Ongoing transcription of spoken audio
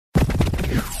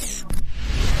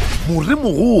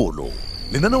Moremogolo,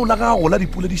 lenaneo la gago la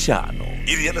dipoledišano,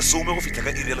 iri ya lesome go fihla ka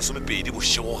iri ya lesomepedi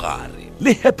bošego gare,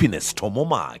 le happiness Thomo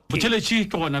Make. Motheeletsi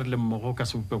ke gona re le mmogo ka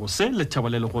sebopego se le thaba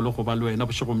le legolo go ba le wena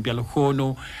bošegong bja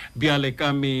lehono bjale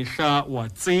ka mehla wa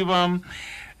tseba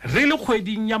re le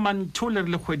kgweding ya mantho le re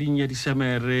le kgweding ya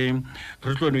disemere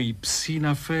re tlo no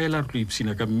ipsina fela re tlo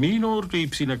ipsina ka mmino re tlo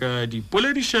ipsina ka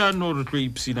dipoledišano re tlo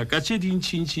ipsina ka tše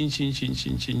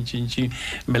dintšhi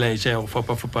melaetsa ya go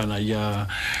fapafapana ya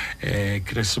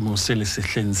keresemose le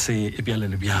sehleng se bjale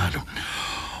le bjalo.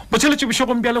 Motheeletsi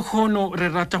bošegong bja lehono re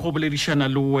rata go boledišana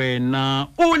le wena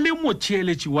o le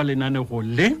motheeletsi wa lenanego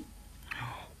le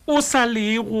o sa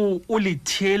lego o le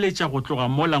theeletša go tloga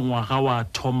mola ngwaga wa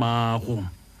thomago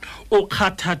o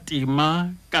kgatha tema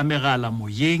ka megala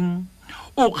moyeng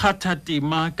o kgatha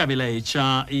tema ka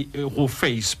melaetsa go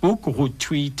Facebook go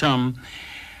Twitter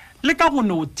le ka go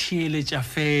no theeletša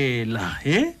fela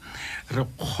re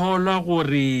kgolwa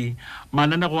gore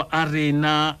mananego a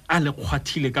rena a le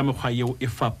kgwathile ka mekgwa yeo e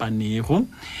fapanego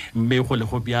mme go le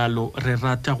go bjalo re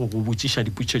rata go go botšiša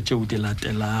dipotšo tšeo di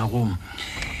latelago.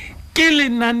 Ke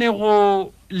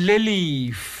lenanego le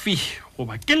lefi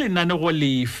goba ke lenanego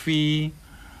lefi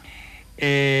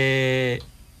le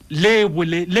le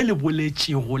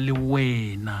boletšego le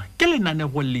wena ke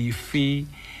lenanego lefi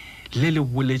le le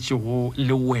boletšego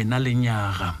le wena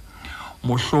lenyaga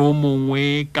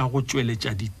mohlomongwe ka go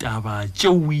tšweletša ditaba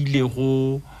tšeo o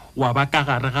ilego wa ba ka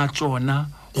gare ga tšona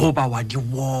goba wa di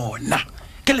bona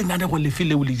ke lenanego lefi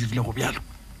leo le dirilego bjalo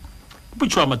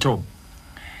potšwa mathomo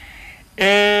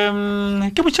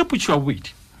ke potšwa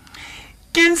bobedi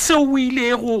ke se o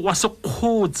ilego wa se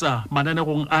kgotsa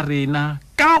mananegong a rena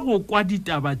ka go kwa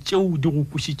ditaba tšeo di go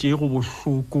kwešišitšego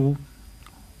bohloko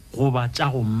goba tša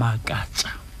go makatša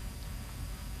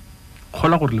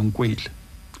kgola gore lenkwele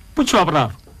potšwa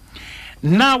boraro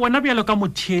na wena bjalo ka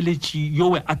motheeletši yo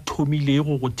we a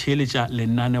thomilego go theeletša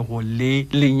lenanego le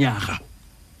lenyaga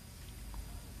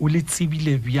o le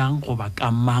tsebile bjang goba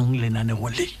ka mang lenanego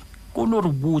le ko no re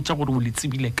botša gore o le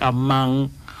tsebile ka mang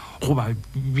goba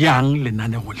bjang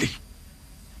lenanego le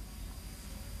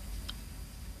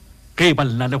ge ba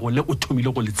lenanego le o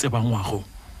thomile go le tseba ngwago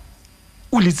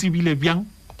o le tsebile bjang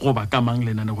goba ka mang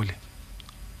lenanego le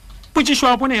potšišo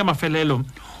ya bone ya mafelelo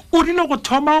o rile go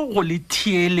thoma go le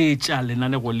theeletša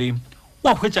lenanego le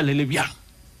wa hwetša le le bjang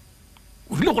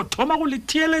o rile go thoma go le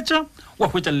theeletša wa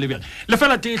hwetša le le bjang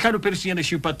lefela tee hlano perisiane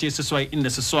šupa tee seswai nne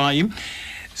seswai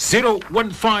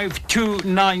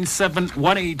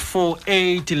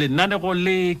 0152971848 lenanego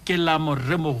le ke la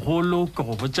Moremogolo ke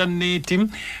go botša nnete ge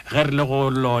re le go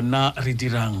lona re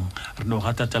dirang re no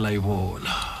gatatela e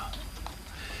bola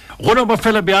gona ba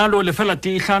fela bjalo lefela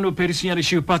tee hlano perisiane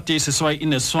šupa tee seswai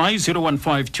nne seswai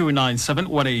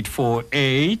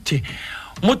 0152971848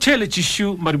 motheeletši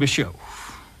šu maribešao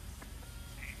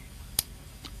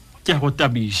ke a go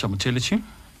tamiša motheeletši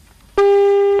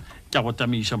ke a go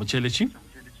tamiša motheeletši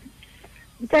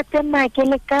Tate Make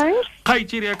le kae?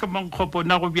 Kgaitšedi ya ka mankgopo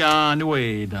na go bjane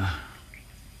wena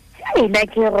Nna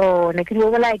ke rona ke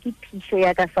diobela ke phišo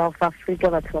ya ka South Africa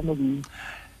batho ba modimo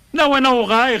na wena o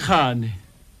gae kgane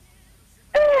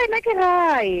nna ke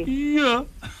gae iya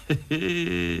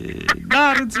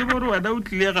na re tsebo gore wena o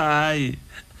tlile gae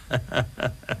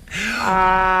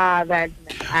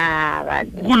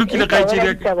go lokile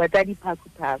kgaitšedi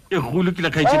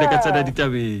ka tsena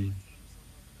ditabeng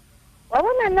wa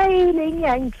bona nna ile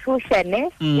ya ntšhoša ne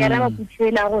ya ra ba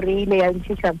putšela gore ile ya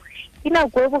ntšhoša ke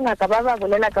nako e bongaka ba ba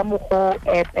bolela ka mokgo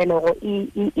pelego e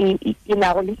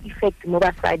lago le effect mo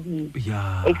basading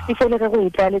especially ge go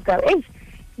itla le ka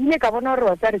ile ka bona gore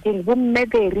wa tsa re keng bomme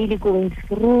they really going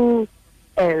through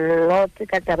a lot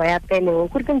ka taba ya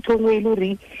pelego gore ke ntho ngwe ile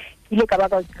gore ile ka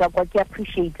ba ka kwa ke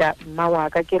appreciate mma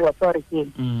wa ka ke re wa tsa re keng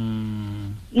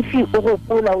if you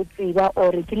gopola o tseba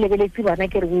or ke lebeletse bana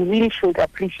ke re we really should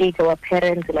appreciate our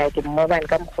parents like more than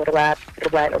ka mogore ba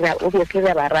obviously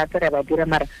ba rata re ba dira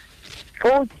mara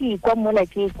go ke kwa mola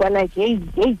ke kwa la ke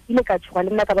ile ka tshwa le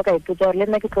nna ka ba ka ipotsa gore le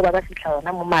nna ke tlo ba fitla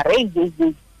ona mo mara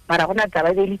mara gona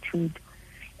taba be le thuto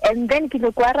and then ke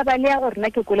le kwa ra ba le ya gore nna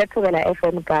ke kole thobela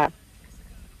FM ka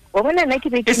o bona nna ke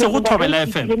be ke se go thobela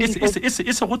FM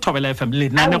se go thobela FM le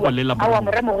nanego le la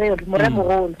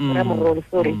Moremogolo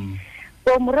sorry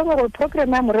so Moremogolo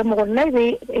program ya Moremogolo nna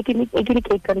e ke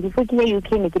Cape Town before ke ya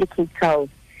UK ne ke Cape Town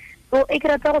so e ke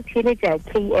rata go theeletša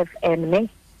KFM ne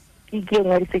ke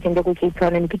ngwa di sekende go Cape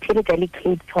Town ne ke theeletša le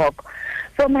Cape Talk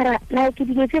so mara na ke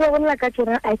dilo tse ba bolela ka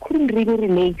tsona I couldn't really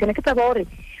relate ne ke tsaba gore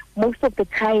most of the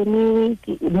time mo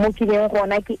ke beng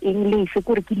gona ke English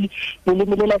gore ke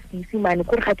leleme le la Seesimane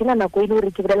gore ga ke na nako e le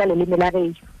gore ke bolela leleme la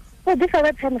gešo so this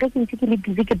other time ge ke ntse ke le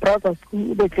busy ke browser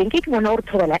school the thing ke bona gore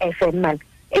thobela FM man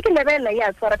e ke lebela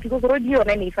ya tswara because radio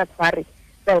yona ne e sa tshware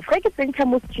so ge ke tsentšha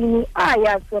mo streaming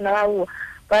ya tsona wa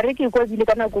ba re ke go dile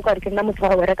kana go ka re ke nna motho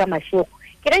wa go bereka mashego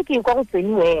ke re ke go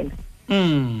tseni wena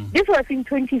this was in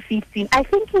 2015 I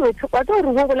think you were what o re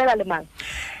go bolela le mang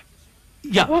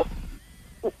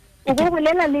o go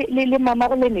bolela le mama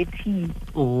go le neti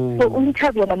so o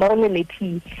nthabela mama go le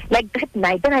neti like that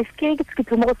night and I scared ke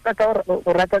tlo mo go tsaka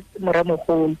go rata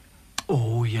Moremogolo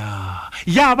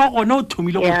ya ba gona o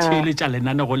thomile go theletša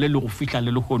lenanego le go fihla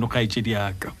le lehono ga etse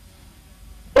diaka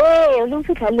le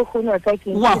fihla le lehono tsa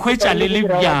ke wa hwetša le le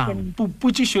bjang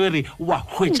putsišo re wa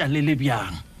hwetša le le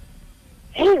bjang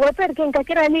wa tsere ke nka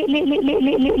kera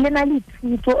le na le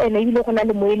thuto ene ile go na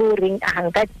le mo ile o reng a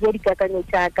nka tšea dikakanyo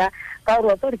tšaka ka gore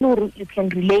wa tsere ke gore you can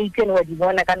relate and wa di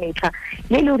bona ka metlha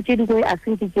le ile gore tše dingwe a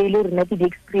sentse tše ile rena ke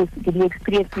di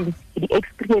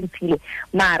experience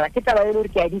mara ke taba ile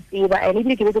gore ke a di tseba ene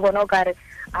ebile ke be ke bona o kare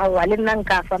aowa le nna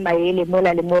nka fa maele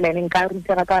mola le mola ene nka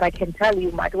rutega ka gore I can tell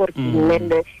you mate gore ke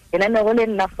lende lenanego le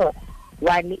nna for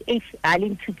one a le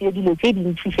nthutile dilo tse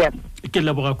dintši šema ke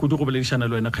leboga kudu go boledišana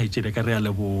le wena kgaitsedi ka re a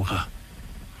leboga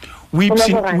we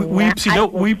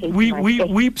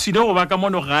ipsine go ba ka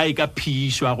mono gae ka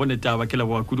phišo a gone taba ke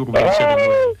leboga kudu go boledišana le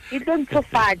wena e tlo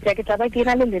nthofatša ke taba ke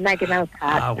na le lena ke na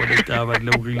thata gone taba ke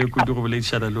lebogile kudu go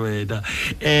boledišana le wena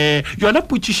yona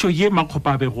potsišo ye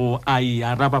Makgopa bego a e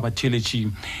araba batheletši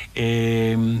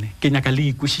ke nyaka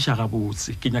le ikwešiša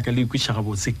gabotse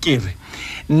ke re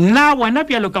nna wena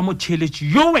bjalo ka motheletši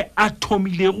yowe a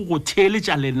thomilego go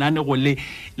theletša lenanego le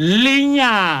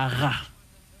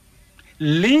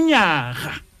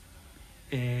lenyaga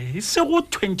se go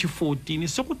 2014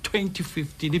 se go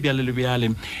 2015 bjale le bjale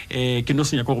ke no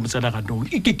se nyaka go motsela ganong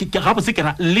ke gabotse ke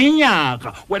ra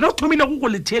lenyaga wena o thomile go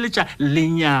le theletša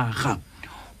lenyaga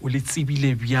o le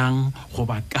tsebile bjang go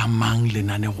ba kamang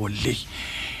lenanego le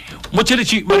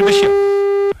motheletši marebešia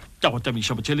tša go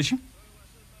tamiša motheletši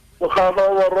mogala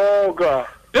wa roga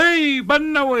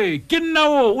banna we ke nna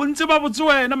o ntse ba botse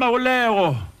wena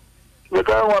magolego le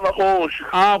ka ngwana goši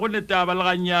go le taba le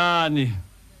ganyane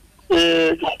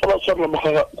ke kgopela tshwarela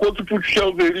mogaga ko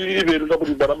tseputša bedi e bele ka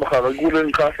bodibana mogaga ke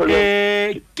boleng kgatlha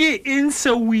ke eng se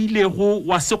o ilego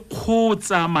wa se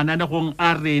kgotsa mananegong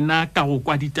a rena ka go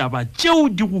kwa ditaba tšeo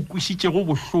di go kwešišitšego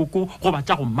bohloko go ba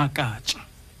tša go makatša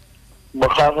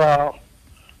mogaga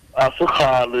a se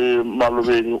kgale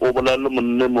malobeng o bolale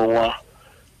monne mongwa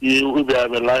yeo e be a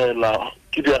belaela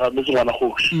ke diagametse ngwana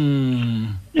kgoši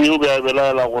yeo be a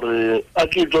belaela gore a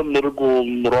ke tlo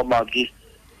mmerekong morwamaki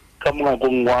ka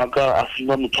mongakong wa ka a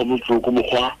sena motho motsoko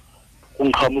mokgwa go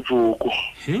nkga motsoko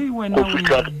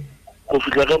go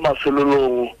fitlha ge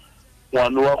mafelelong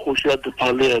ngwane wa kgoši a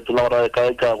dipha leeto la gore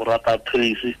kae ka go rata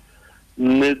trace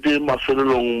nnete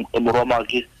mafelelong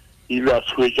morwamaki ile a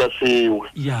tshwetša seo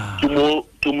ke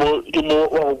mo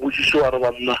wa go botsišo wa re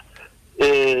banna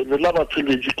lena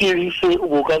batheletši ke eng se o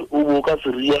bo ka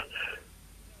seria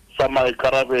sa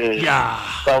maikarabelo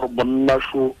ka gore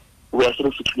monnašo o ya se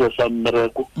re setlile sa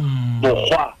mmereko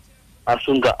mokgwa a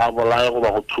senka a bolae go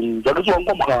ba go thuntša ke tsewang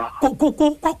kwa mogaga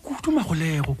kwa kudu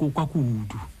magolego kwa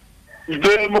kudu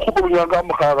de mo kgopolong ya ka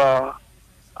mogaga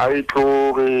a e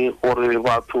tloge gore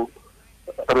batho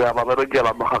re a ba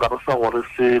berekela mogaga re sa gore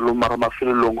selo mara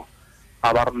mafelelong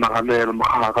a ba re naganela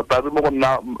mogaga tabe mo go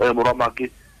nna morwamaki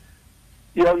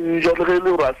ya nja le ge le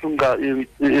gore a senka e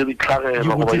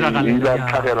ntlhagela goba ile a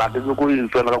ntlhagela ke ne ko e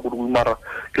tsena ka kudu mara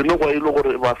ke ne go ile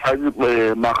gore basadi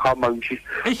maga mantši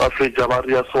ba fetša ba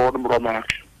ria sone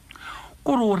morwamaki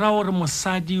kore o ra gore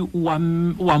mosadi wa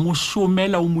mo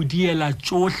šomela o mo diela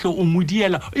tšohle o mo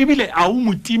diela ebile a o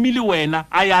mo timile wena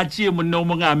a ya tšee monne o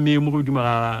mongwe a mee mo godimo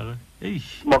ga gage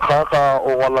mogaga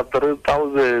o gola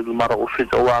 3,000 mara o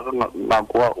fetša wa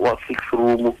ngako wa 6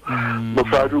 room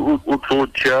mosadi o tlo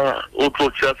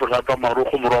tšea segata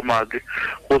marogo morwamaki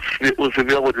o se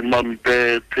bea godima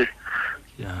mpete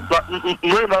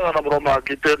no e nagana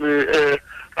morwamaki tene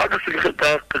a ke se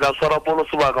ka swara polo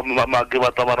sebaka make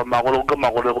bata ba re magolego ke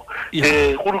magolego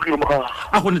go lokile mogaga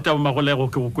a go netaba magolego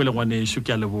ke go kwele ngwanešo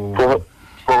ke a leboga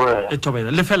e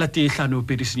thobela le fela te hlano o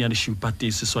pedi senyane šupa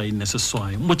te seswai nne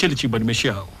seswai motheletši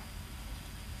badimešao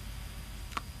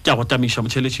ke a go tamiša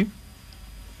motheletši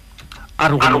a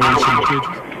re go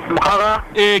mogaga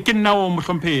ke nna o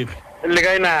mohlomphegi le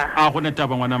kaena a go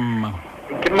netaba ngwana mma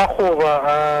ke Makgoba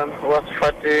wa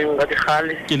sefateng ga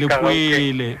digale ke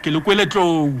le kwele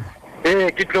tlou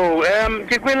ke tlou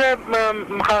ke kwele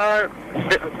mogaga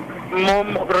mo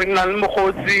re na le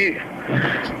mogotsi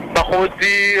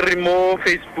bagotsi re mo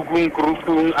Facebookong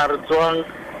groupong a re tswang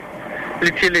le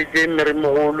tšhelete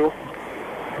Moremogolo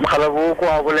Mokgalaboko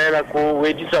a bolela ko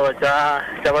weditaba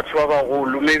tsa batho ba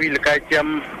bagolo maybe le ka tša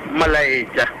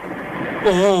melaetsa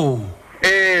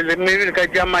le maybe le ka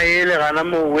tša maele gana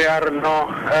mowe a re no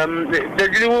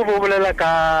tšatši le bo bolela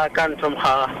ka ntho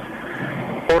mokgaga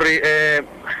gore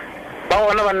ba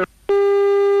gona banna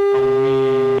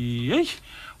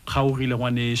kgaogile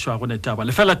ngwaneso a gone taba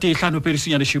lefela tee hlano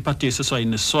perisinyane šipa tee seswai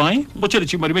neswai go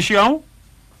tšheletše madimešo yago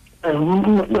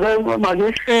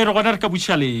re gona re ka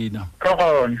botša lena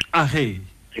age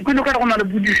ikuno ka re go na le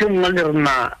pudišo nngwe le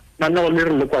rena nanego le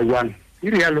re le kwa jang e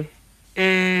rialo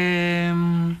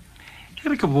ke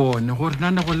re ke bone gore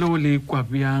nanego leo le kwa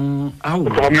bjang ao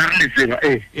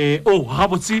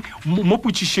gabotse mo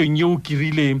potšišong yeo ke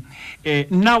rile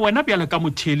nna wena bjale ka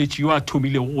motheeletši yo a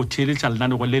thomilego go theeletša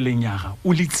lenanego le lenyaga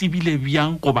o le tsebile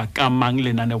bjang goba ka mang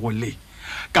lenanego le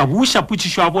ka buša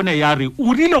potšišo a bone ya re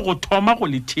o rile go thoma go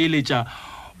le theeletša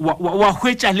wa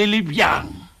hwetša le le bjang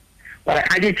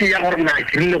a ke tšea gore na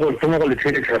ke rile go thoma go le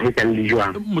theeletša go hwetša le le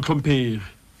jwang motlhomphegi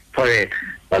correct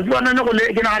but bona no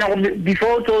le ke nagana gore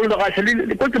before to le ga se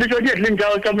le ko tsele tšwa di tleng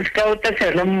tša motšhao ta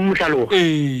tshela mošalogo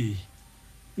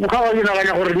mokgwa wa ke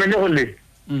nagana gore nne go le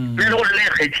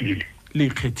le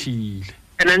kgethile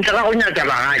ene ntle ga go nyatsa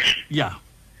bagaši ya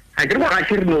ga ke re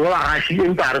bagaši re no ba bagaši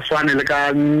empa re swane le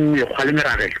ka mekgwa le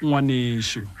meragelo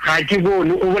ngwaneso ga ke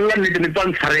bone o bolela nnete le tswa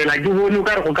ntshwarela ke bone o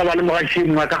ka re go ka ba le mogaši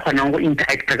mongwe a ka kgonang go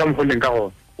interacta ka mogoleng ka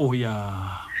gone ya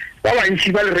ba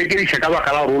bantši ba le rekediša ka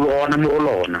baka la gore o le gona mo go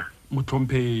lona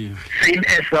motlhomphegi same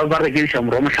as ba rekediša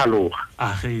moro motlhaloga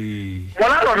age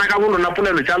mola lona ka bolona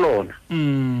polelo tša lona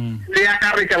le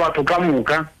akaretša batho ka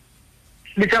moka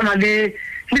le tšama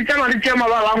le tšea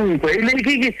mabalankwe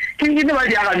ke ne ba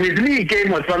diagametse le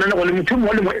ikemo tshwanele go le motho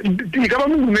mongwe le mongwe e ka ba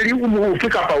modumedi ofe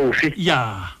kapa ofe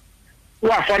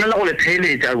wa tshwanela go le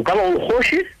theeletša o ka ba o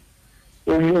kgoši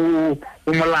o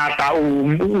molata o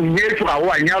nyetso ga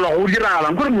go a nyalwa go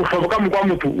diragalang kore motlhobo ka moka wa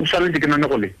motho o tshwanetse ke nane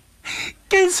go le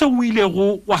ke se o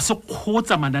ilego wa se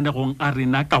kgotsa mananegong a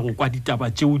rena ka go kwa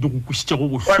ditaba tšeo di go kwešišego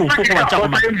bohloko go batša go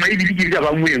maebile ke ile ka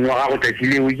ba moeng wa gago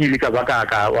tatšileo ke ile ka ba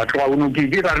kaka wa tloga bono ke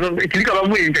ile ka ba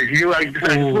moeng tatšileo e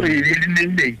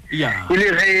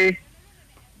le ge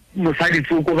mosadi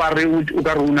tsoko ba re o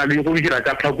ka re o na le go dira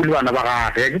tša tlhako le bana ba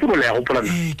gage ke tlo le ya gopola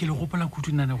ke le gopola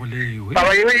kudu nanego leo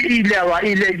baba eo ile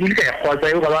ka e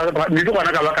kgotsa eo nnete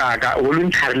gona ka ba kaka o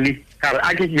lontšharle kare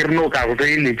a ke re no ka go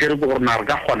tseeletse re ko gore na re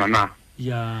ka kgona na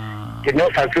ke ne o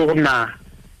sa tse go nna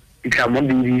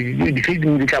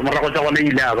ditlamorago tsa gona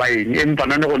ile a ba eng empa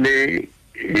nane go le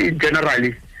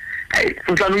generally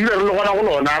sotlano ile re le gona go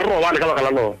lona re robale ka baka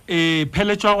la lona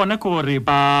pheletšo ya gona ke gore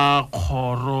ba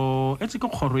kgoro etse ke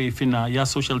kgoro efena ya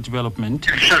social development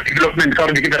ka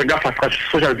gore ke re ka fasa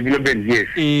social development yes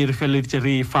re feleditše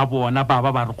re fa bona ba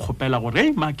re kgopela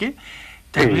gore make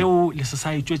tabeo le se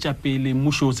sa itšwetša pele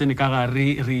mmušo o tsene ka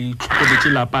gare re tlhokoletše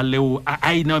lapa leo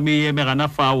a ina meemegana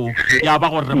fao ya ba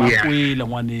gore re bakwele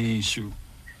ngwaneso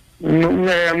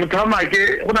motho wa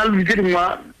make go na le ditse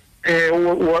dingwa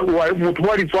motho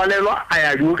wa ditswalelwa a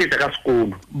ya di oketša ka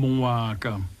sekolo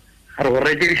mongwaka re go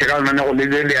rekediša ka lona go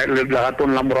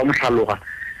legatong la morwa motlhaloga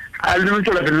a le no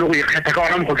tswela pele le go ikgetha ka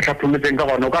gona mokgwa ke tlhatlholetseng ka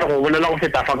gona o ka re go bolela go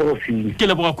fetafa ke go file ke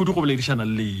leboga kudu go boledišana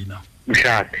le lena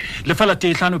mošate lefela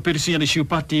tee hlano perisinyane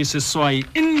šiupa tee seswai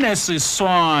nne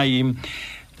seswai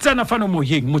tsena fano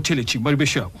moyeng motheeletšing ba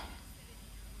dibešago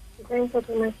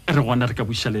re gona re ka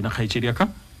buša lena kgaetšedi yaka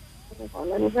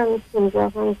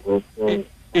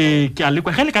ke a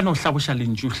lekwa ge le ka no hlaboša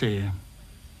lentšuhle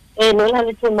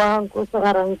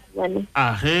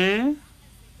age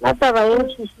la taba e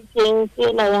ntšhišitšeng ke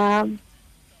la ya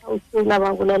gausela ba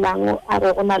bolelang a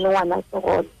re go na le ngwana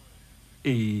segolo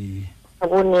a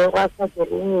bonego a sa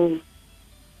direng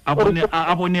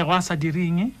a bonego a sa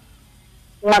direng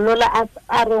ngwanola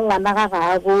a re ngwana ga ga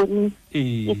a bone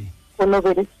kgono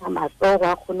beretša matsogo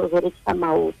a kgono beretša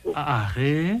maoto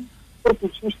age gore ke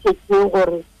thušitšetse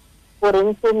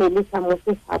goreng family sa mo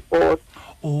se support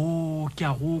ke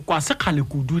a go kwa se kgale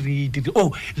kudu re dire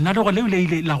lenanego leo le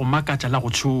ile la go makatša la go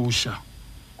tšhoša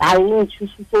a e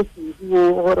ntšhošitše kedi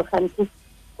gore gantsi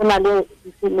go na le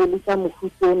difamily tsa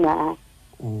mofuta na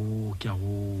ke a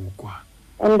go kwa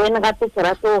and then gape ke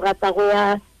rata go gata go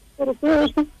ya gore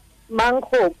ke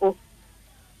mankgopo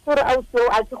gore a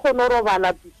ke kgone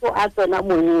robala biso a tsena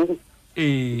moyeng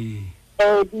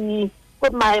ko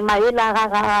maele a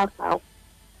gago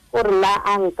gore la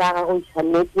a nka go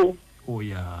tshwanetse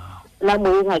la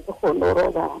moyeng ga ke kgone go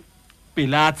robala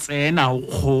pele a tsena o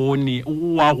kgone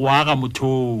wa go aga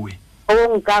mothowe o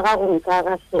nkaga go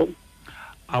nkaga fela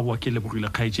awa ke lebogile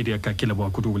kgaetšedi yaka ke leboga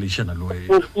kudu boledišana le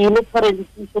wena ke ile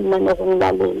tshwaredisitse lenanegong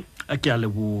la lena ke a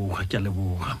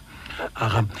leboga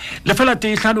aga le fela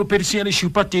te hlano perisiane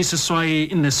shupa te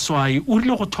seswai ine swai o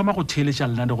rile go thoma go theletša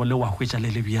lenanego le wa hwetša le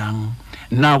le bjang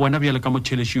na bona bjale ka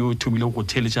motheletši o thomile go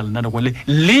theletša lenanego le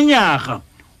lenyaga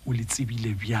o le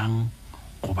tsebile bjang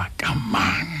goba ka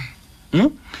mang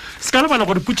se ka lebala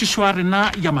gore potšišo ya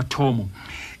rena ya mathomo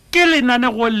ke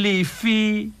lenanego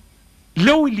lefe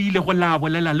leo le ile go la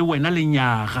bolela le wena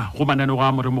lenyaga go mananego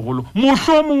a moremogolo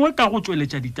mohlo mongwe ka go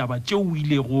tsweletša ditaba tšeo o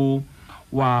ile go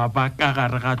wa ba ka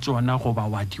gare ga tsona goba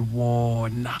wa di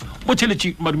bona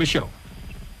motheletši madumešao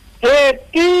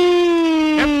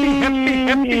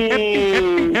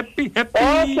happy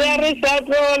oh sorry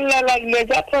satlola la le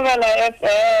thabela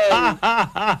FM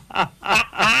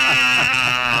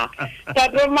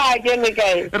tatoma ke le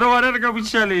kae re bona re ka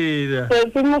botšalena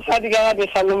se mo fadi ka di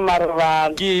salo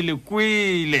marwana ke le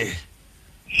kwele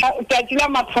ta tsila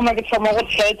mathoma ke thoma go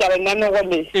tšhetša rena no go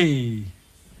le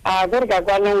a gore ka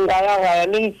kwa lenga ya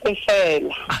le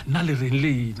ntsefela na le reng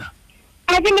lena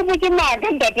a ke le botse maka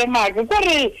ntate maka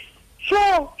gore so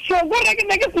gore ke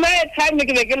ke sna time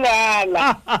ke ke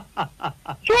lala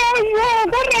so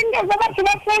gore nga ba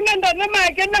ba phone ntate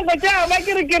maka nna go ja ba ke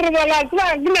re bala tswa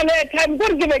ke na le time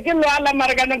gore ke lala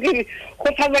mara kana ke go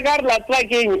tsaga ka re la tswa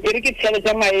ke e re ke tshele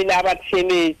tsa maele a ba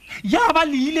tshele ya ba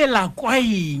le ile la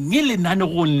kwaeng le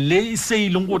nanegong le se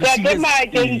ileng gore se ntate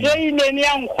maka nje ile ni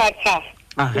yang khwatha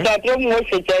ntate mo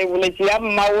fetsa e boletse ya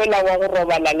mmawela wa go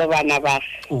robala le bana ba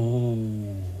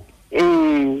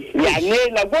ya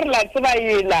nela gore la tseba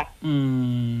yela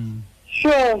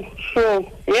so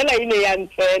yela ile ya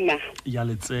ntsena ya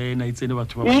le tsena e tsene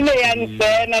batho ba ile ya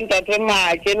ntsena ntate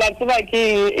make la tseba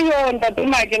ke iyo ntate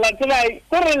make la tseba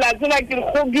gore la tseba ke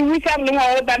go ke wisa le ngwa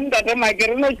o ba ntate make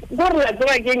re no gore la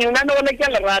tseba ke nna no le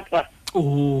ke le rata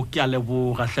ke a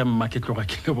leboga hlemma ke tloga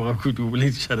ke leboga kudu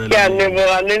le tshara ke a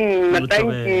leboga le nna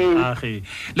thank you age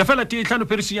le fela te tlhano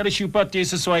perisi ya re shupa te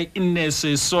seswai inne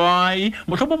seswai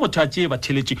motlhobo mothatse ba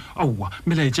theletše aua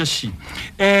melaetsa shi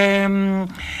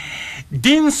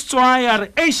dintswayar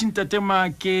shintatema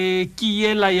ke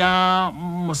yela ya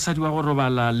mosadi wa go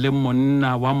robala le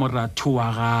monna wa moratho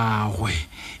wa gagwe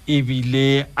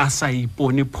ebile a sa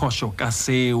ipone phoso ka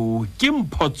seo ke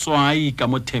mphotswai ka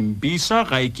mothembisa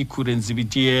ga ke kurenzi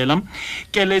bitiela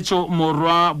keletso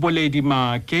morwa boledi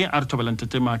make a re thobelang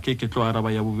tete make ke tlo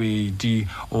araba ya bobedi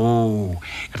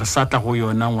re satla go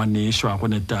yona ngwanesho a go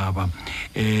netaba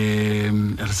re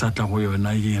satla go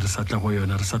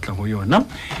yona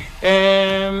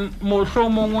mohlo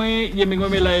mongwe ye mengwe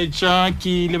melaetša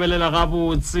ke lebelela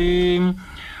gabotse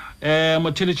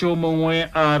motheletši o mongwe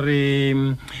a re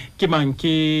ke mang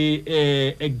ke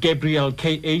Gabriel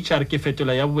KH a re ke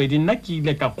fetola ya bobedi nna ke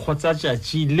ile ka kgotsa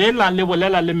tšatši lela le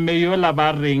bolela le mmeyo la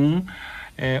ba reng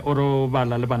o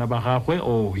robala le bana ba gagwe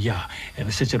ya re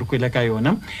šetše re kwele ka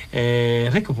yona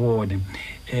re ke bone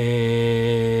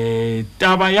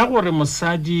taba ya gore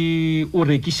mosadi o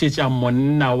rekišetša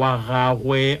monna wa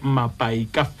gagwe mapai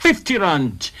ka 50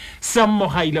 rand sa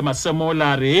mmogaile masemo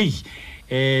la re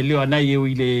le yona yeo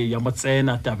ile ya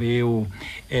motsena tabeo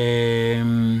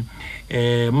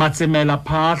matsemela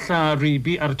phahla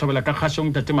ribi a re thobela ka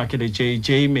kgašong tate makele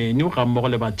JJ menu ga mmogo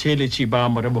le batheletši ba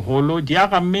Moremogolo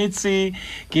diaga metse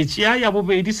ke tšea ya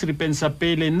bobedi seripeng sa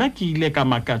pele nna ke ile ka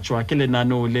makatswa ke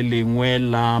lenano le lengwe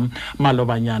la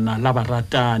malobanyana la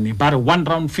baratani ba re 1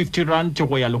 round 50 rand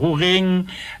go ya legogeng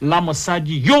la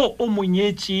mosadi yo o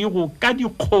monyetši go ka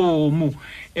dikgomo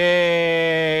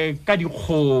ka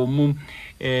dikgomo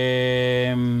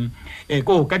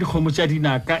ka dikgomo tša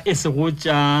dinaka e sego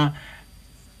tša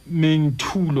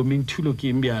menthulo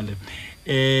ke mbiale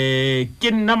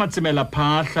ke nna matsemela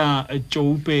phahla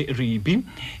Joupe ribi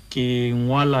ke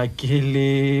ngwala ke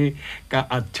le ka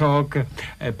atok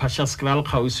Pashaskral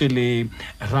kgauswe le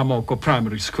Ramoko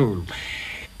Primary School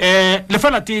le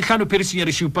fela te hlano perisi ya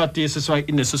re shupa te seswai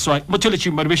ine seswai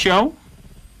motheletši maribešao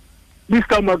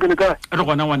Mr. Magalika re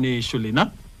gona ngwanesho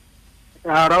lena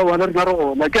ara wana re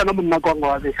go na ke ana monna kwa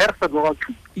ngwa le Herford wa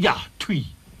thu ya thui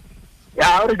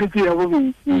ya re ke ya bo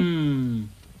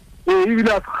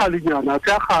ile a khalinyana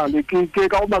tsa khale ke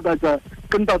ka o magatsa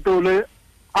ke ntatole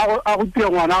a go tia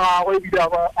ngwana ga go ile a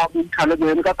go ntshale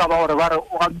bene ka taba gore ba re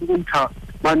o ga ntša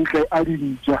mantle a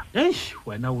ditša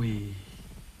wena we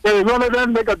jole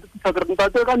le ka tsaka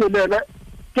ntate ka nelele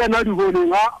ke na di bone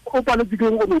ga o paletse ke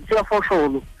go metsia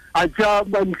fosholo a tša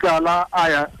mantlala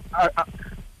aya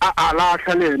a la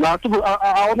tlhalela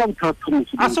a ona mthata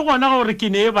a se gona gore ke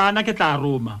ne bana ke tla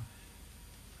roma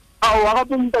wa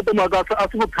ga ntate makatsa a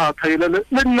se go thata ile le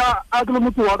nna a ke le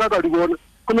motho wa ka di bona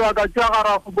ke no ka tša ga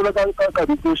ra fobola ka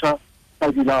di tsoša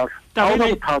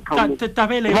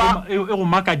tabele e go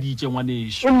makaditse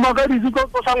ngwaneso o makaditse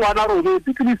go sa ngwana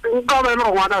robetse ke nka ba le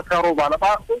ngwana sa robala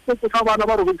ba go sa bana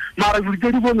ba robetse mara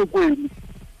ke di bone kwedi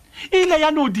ile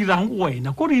ya no dirang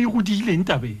wena go re e go dileng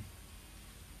tabe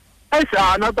ai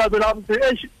sana tabela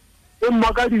mse e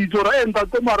makaditse ra enta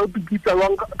te mara tukitsa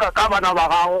ka bana ba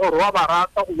gago gore wa ba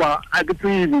rata go ba a ke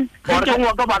tsebe gore ke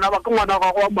ngwa ka bana ba ke ngwana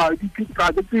ga go madi ke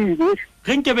ka ke tsebe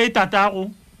ge nke be tatago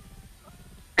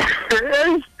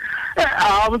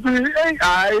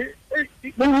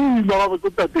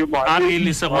a re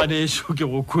le segwaneso ke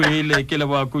go khwele ke le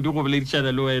ba kudi go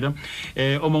boledišana le wena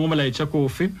o mongwe molaetša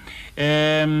kofi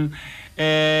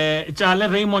tšale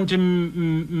Raymond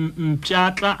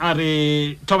Mpšatla a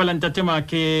re thobela ntatema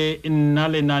ke nna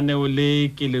lenaneo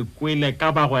le ke le kwele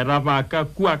ka bagwera baka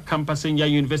kua campuseng ya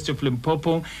University of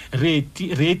Limpopo re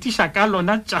etiša ka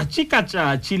lona tšatši ka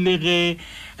tšatši le ge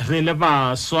re le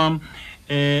baswa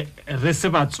re se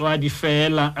batswadi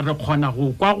fela re kgona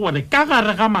go kwa gore ka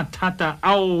gare ga mathata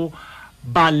ao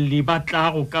bali ba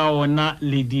tlago ka ona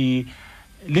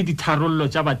le ditharollo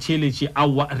tša batheeletši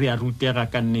ao re a rutega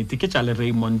ka nnete ke tša le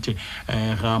Raymond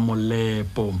ga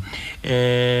Molepo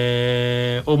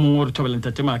o mongwe re thobela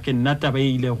ntatema ke nna taba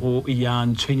e ile go ya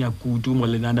ntshwenya kudu mo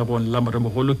lenanegong la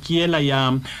Moremogolo ke ela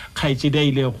ya kgaetšedi a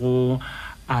ile go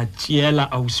a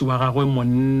tšeela ausi wa gagwe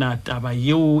monna taba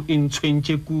yeo e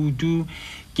ntshwentše kudu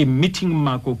ke meeting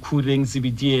mako khureng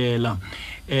zibidiela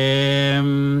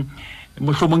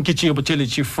mohlomong ke tšee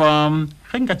botheeletši fa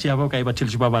ge nka tšea ba o ka e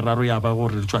batheeletši ba bararo ya ba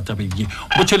gore le tšwa tabeng ye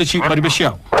botheeletši ba di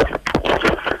bešiago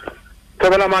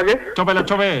tobela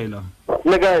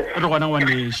le kae re gona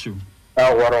ngwanešo a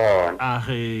gorona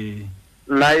age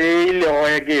nna e lego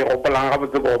ya ke gopolang ga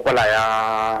botse go gopola ya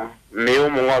mme o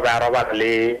mongwe wa ba robala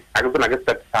le a ke tsena ke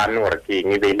stepson gore ke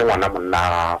eng e be ile ngwana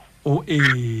monna o ke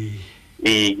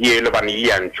ele bane e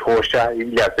ya ntšhoša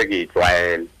ebile a se ke e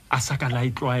tlwaele a sa ka la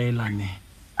e tlwaelane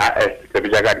se be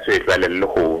jaaka di se e tlwaele le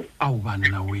go ao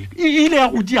banna we ile ya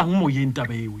go diang moyeng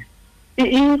taba ewe e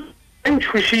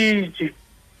ntšhošitše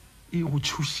e go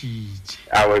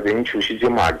tšhošitše awe be ntšhošitše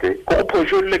maake ko go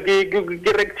phošolole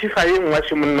ke rectify e nngwe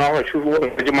se monna wa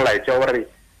šofe molaetša gore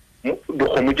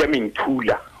dikgomo tša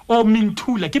menthula o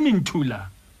menthula ke menthula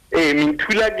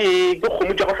menthula ke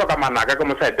kgomo tša go hloka manaka ka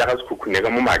mosaete ga sekhukhune ka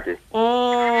mo make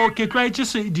ke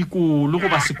tlwaetše dikolo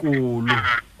goba sekolo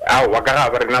aowa ka ga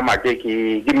ba rena make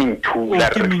ke menthula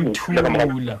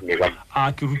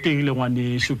ke rutegile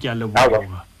ngwaneso ke a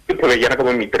leboga ke phole jana ka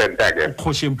mo mitrentake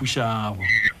kgošeng pušago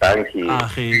thank you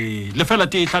age le fela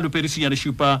te tlhalopedisinyane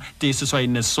šupa te seswai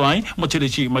neswai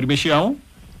motheeletši madimešiao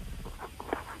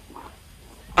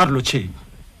a re lotšheng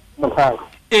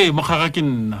mokgaga ke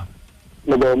nna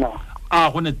le bona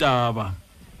a go ne taba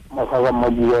mokgaga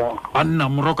mmadia banna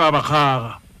moroko a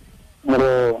bakgaga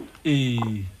more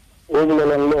o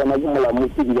bolelang le yona ke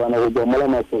molamosedi bana go tswa mola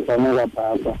masosane ga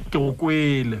phaka ke go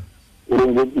kwele o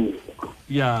rengetsisa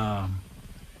ya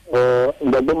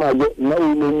ntate maje nna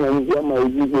o ile nyantsi ya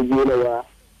maikutlo jela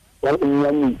ya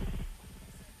nnyami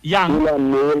yang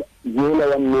jela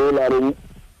ya mmela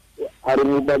a re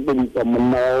mo patedisa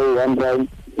monna wa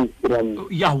R150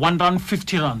 ya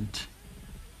R150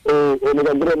 le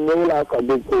ka dira mmela a ka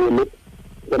bekole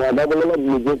ke rata bolela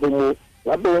dijetse mo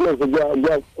gape ele se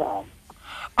ja sa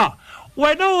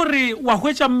wena o re wa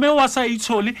hwetša mme wa sa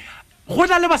itshole go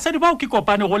na le basadi bao ke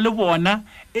kopane go le bona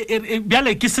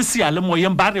bjale ke se sea le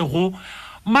moyeng ba re go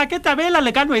maketabela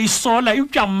le ka no e sola e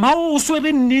tšwa mmao o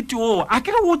swere nnete o a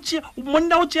ke re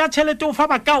monna o tšea tšhelete o fa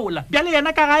bakaola bjale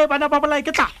yena ka gae bana ba bolae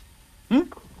ke tlala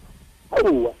a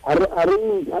re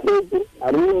mo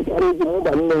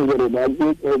banneng gore ba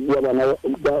ke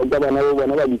bana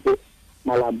bona ba ditse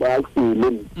malapa a tsele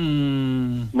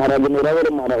mara ke mera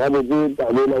gore mara ga botse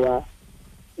tabela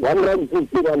ya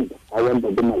R150 a wanta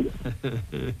ke mali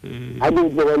a di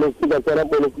tsogele sika tsara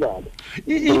polosana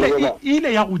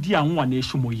ile ya go diang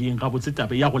ngwaneso moyeng ga botse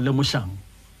tabe ya go lemošang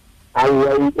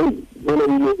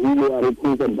ile a re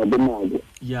tsa bademadi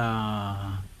ya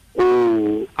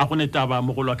a go netaba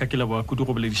mogolo wa ka ke leboa kudu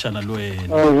go boledišana le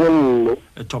wena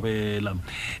thobela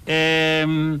e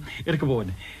re ke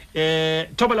bone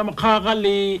thobela mokgaga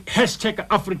le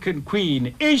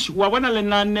 #AfricanQueen wa bona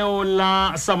lenaneo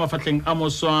la sa mafatleng a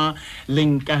moswa le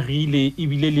nkagile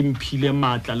ebile le mphile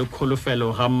matla le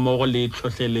kholofelo ga mmogo le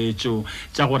tlhohleletšo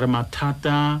tša gore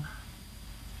mathata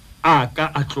a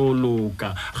ka a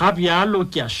tloloka ga bjalo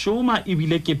ke a šoma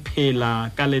ebile ke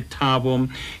phela ka lethabo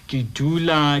ke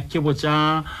dula ke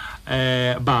botša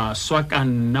ba swa ka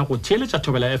nna go theeletša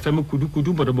thobela FM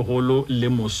kudu Moremogolo le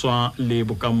moswa le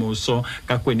bokamoso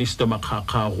ka Kwenisto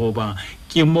makgakga goba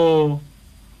ke mo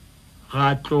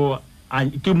gatlo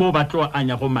ke mo batlo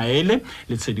anya go maele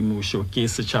le tshedimošo ke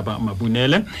setšhaba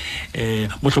mabunele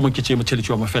mohlomong ke tše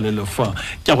motheletši wa mafelelo fa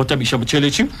ke go tabiša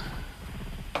motheletši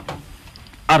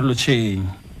a re lotšheng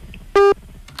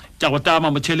ke go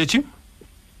tama motheletši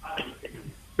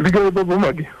re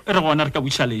gona re ka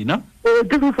buša lena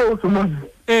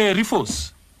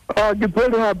Rifos ke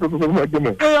pele hape mo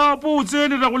a botse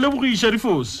le ra go lebogiša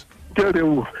Rifos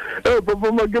Tereu.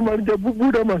 Papa Magemar ke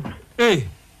bubuda man.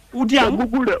 O diang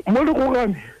bubuda. Mo le go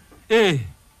gane.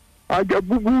 A ke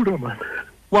bubuda man.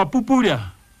 Wa pupuda.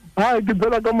 Ke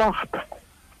bela ka magata.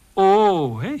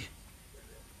 Oh, hey.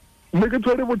 Me ke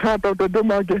tsere bothata tota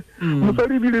make.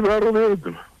 Mosadi bile ba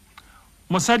robetse.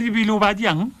 Mosadi bile o ba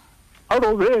diang? A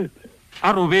robetse.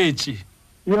 A robetse.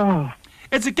 Ya.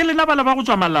 Etse ke lena bala ba go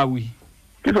tswa Malawi.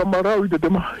 Ke tswa Malawi tota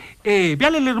make.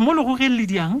 Bjale le mo le go ge le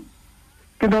diang?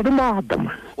 Ke na le matla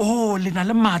man. Oh, le na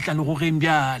le matla le go geng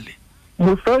bjale.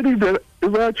 Mosadi be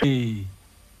ba tšhe.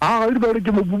 Re ba re ke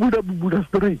mo bubuda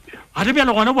straight. A re bjale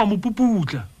gona ba mo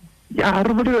puputla. Ya, re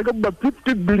ba re ka ba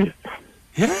 50 billion.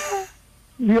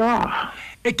 Ya.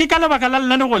 Ke ka lebaka la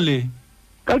lenanego le?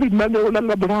 Ka lenanego la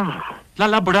laboraro. La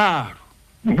laboraro.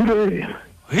 Bile.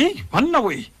 Banna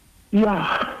we.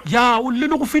 Ya, o le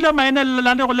go fila maena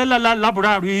lenanego le la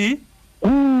laboraro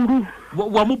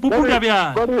wa mo pupuda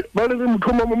bja ba le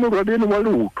mthoma mo morwadeni wa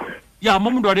lotho ya mo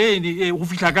morwadeni go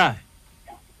fihla kae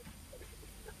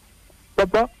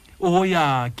papa o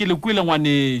ya ke le kwele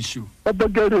ngwanesho papa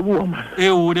ke re bua man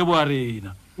o le bua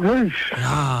rena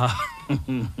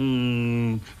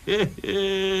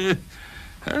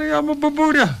ya mo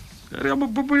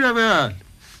pupuda bja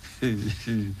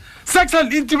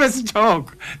sexual intimacy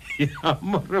talk ya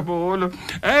Moremogolo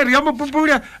re ya mo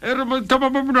pupuda re mo thoma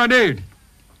mo morwadeni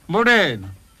Morena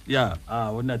ya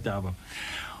ona taba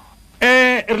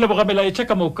re le bogamela e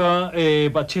cheka moka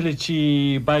ba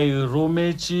tšheletši ba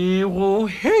rometše go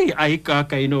hey a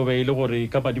ka ino ba ile gore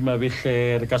ka badima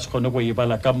behle re ka se kgone go e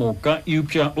bala ka moka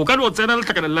eupša o ka no tsena le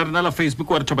tlhakanelo la rena la Facebook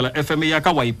wa re thobela FM ya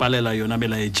ka wa ipalela yona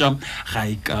melaetša ga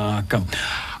e ka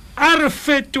a re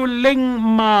fetoleng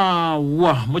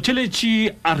mawa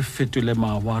motšheletši a re fetole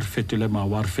mawa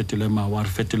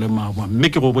mme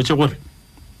ke go botše gore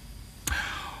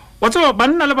wa tseba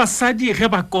banna le basadi ge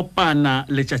ba kopana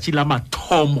letšatši la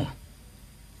mathomo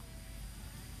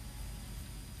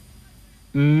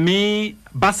mme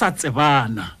ba sa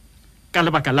tsebana ka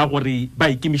lebaka la gore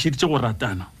ba ikemišeditše go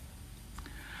ratana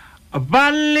ba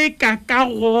leka ka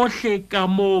gohle ka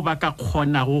moo ba ka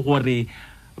kgonago gore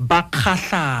ba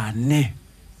kgahlane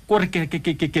gore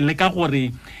ke leka gore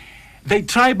they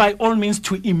try by all means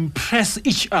to impress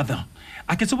each other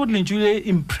a ke tsebo lentswe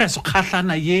impress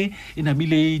kgahlana ye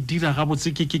inamile dira ga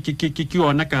botse ke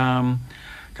yona ka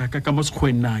mo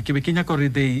sekgwena ke be ke nyaka gore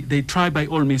they try by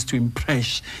all means to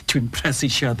impress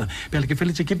each other bjale ke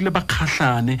feletse ke dile ba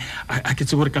kgahlane a ke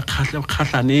tsebo gore ka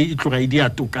kgahlane e tloga e di a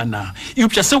tokana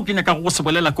eupša seo ke nyaka go se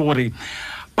bolela ke gore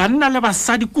banna le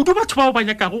basadi kudu batho bao ba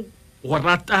nyaka go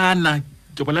ratana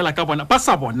ke bolela ka bona ba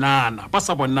sa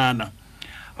bonana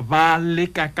ba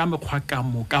leka ka mekgwa ka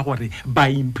moka gore ba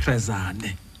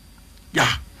impressane ya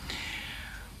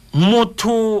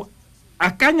motho a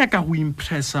ka nyaka go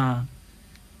impressa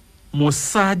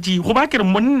mosadi go ba ke re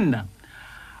monna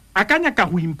a ka nyaka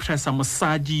go impressa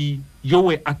mosadi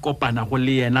yowe a kopana go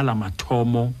le yena la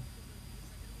mathomo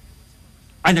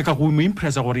a nyaka go mo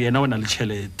impressa gore yena o na le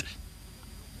tšhelete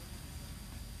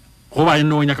go ba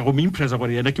no nyaka go mo impressa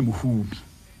gore yena ke mohumi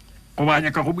go ba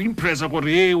nyaka go mo impressa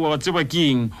gore wa tseba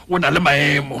keng o na le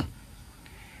maemo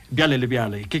bjale le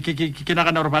bjale ke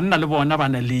nagana gore banna le bona ba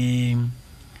na le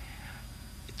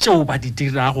tseo ba di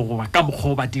dirago goba ka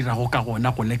mokgwa ba dirago ka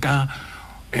gona go leka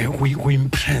go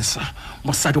impressa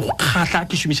mosadi go kgahla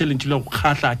ke šomiše lentswe le go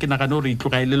kgahla ke nagana gore e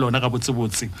tloga e le lona ga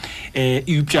botsebotse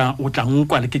eupša o tla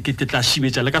nkwa le ke tla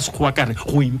šibetša le ka sekgowa ka re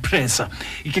go impressa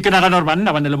ke nagana gore banna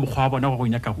ba na le mokgwa wa bona go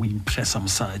nyaka go impressa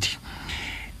mosadi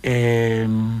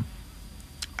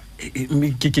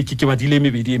ke ba dile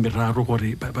mebedi e meraro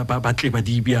gore ba tle ba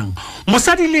di bjang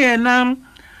mosadi le yena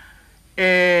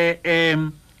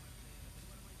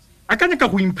a ka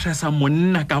nyaka go impressa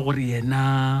monna ka gore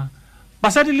yena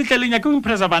basadi le tleleng ya ke go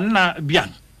impressa banna bjang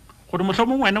gore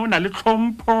mohlomong wena o na le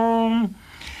tlhompho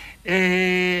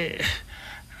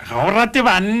ga o rate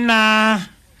banna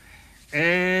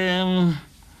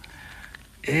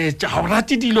ga o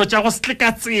rate dilo tša go setle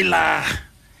ka tsela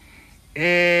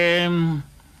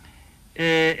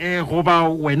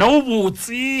goba wena o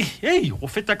botse go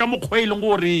feta ka mokgwa e leng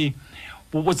gore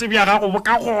bobotse bja gago bo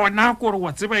ka gona kore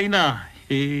wa tseba ena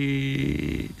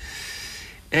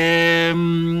ya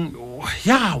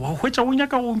wa hwetša o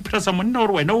nyaka go impressa monna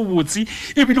gore wena o botse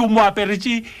ebile o mo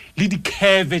aperetše le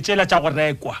dikheve tšela tša go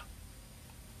rekwa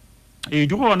di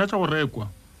gona tša go rekwa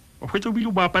wa hwetša o bile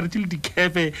o mo aparetše le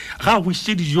dikheve ga a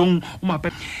bošitše dijong o mo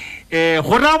apere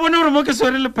gore a bone gore mo ke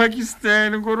swere le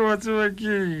Pakistan gore wa tseba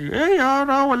keng ya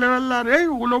ra go lebelela re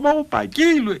go lo ba go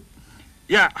pakilwe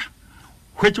ya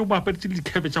hwetša o mo aparetše le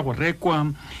dikheve tša go rekwa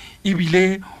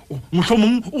ebile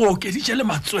mohlomong o okeditše le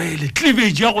matswele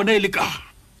cleavage ya gona e le ka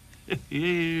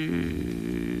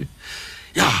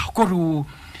ya kore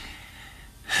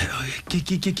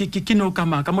ke no ka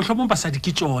maka mohlomong basadi ke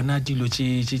tšona dilo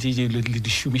tše le di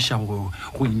šomiša go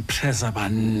impressa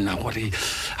banna gore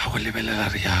a go lebelela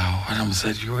re ya bona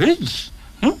mosadi yo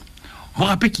mo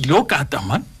gape ke ile o kata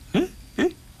man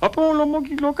gape mo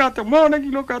ke ile o kata mona ke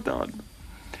ile o kata banna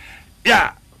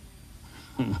ya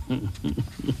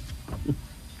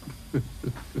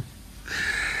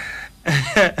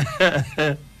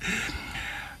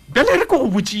bjale re ko go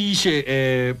botšiše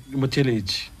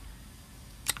motheeletši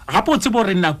gape o tsebo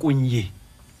re nakong ye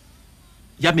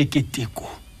ya meketeko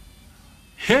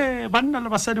banna le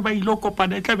basadi ba ile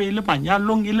kopana e tlabe e le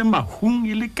manyalong e le mahung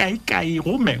e le kaekae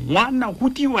go mengwana go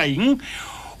diwa eng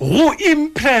go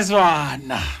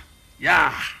impresswana ya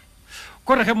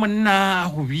kore ge monna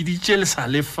go biditše le sa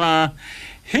lefa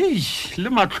le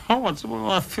matlho wa tsebo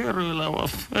wa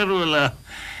ferola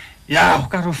ya o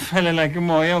ka re felela ke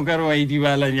moya o ka re wa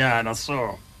idibalanyana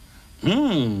so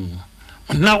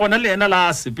nna gona le ena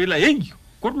la sepela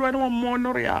kore le wena wa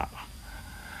mmona re ya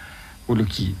o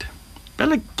lokile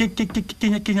pele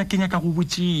ke nyaka go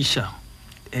botšiša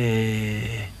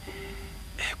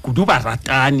kudu ba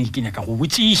ratani ke nyaka go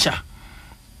botšiša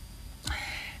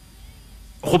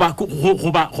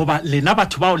goba lena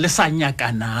batho bao le sa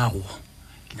nyakanago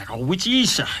ke nyaka go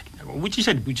botšiša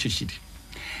dipotšišo di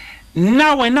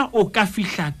nna wena o ka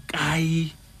fihla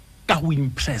kae ka go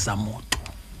impressa motho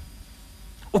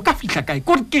o ka fihla kae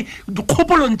kore ke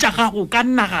dikgopolong tša gago ka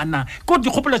nagana kore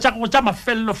dikgopolo tša gago tša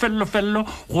mafello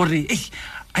gore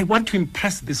I want to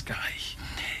impress this guy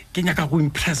ke nyaka go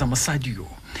impressa mosadi yo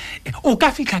o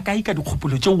ka fihla kae ka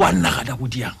dikgopolo tše wa nagana go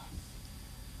diang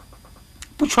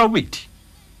potšwa wedi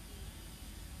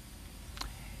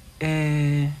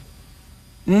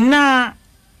na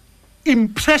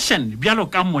impression bjalo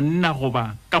ka monna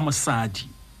goba ka mosadi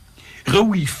ge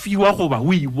o e fiwa goba o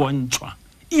e bontšhwa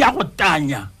e ya go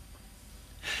tanya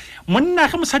monna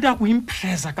ge mosadi a go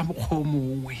impressa ka mokgwa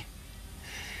mongwe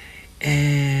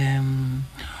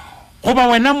goba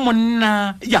wena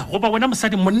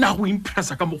mosadi monna a go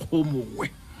impressa ka mokgwa mongwe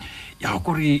ya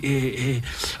kore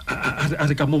a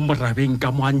re ka mo morabeng ka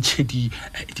mo antšhe di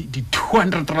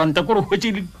 200 ranta kore o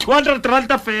hwetše di 200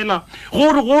 ranta fela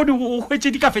gore o hwetše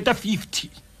di ka feta 50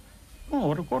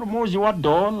 gore kore mo jewa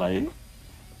dollar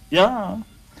ya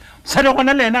sadi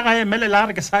gona le ena ga emelela a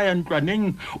re ke sa ya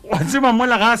ntlwaneng wa tseba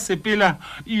mola ga a sepela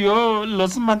yo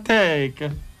los mateka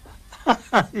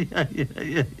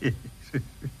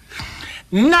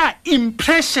na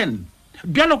impression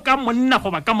bjalo ka monna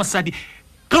goba ka mosadi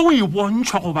ge o e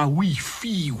bontšhwa goba o e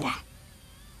fiwa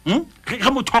ge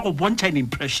motho a go bontšha an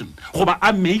impression goba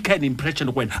a make an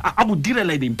impression go wena a go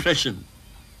direla an impression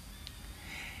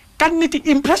ka nnete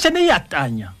impression e ya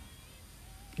tanya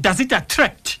does it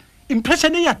attract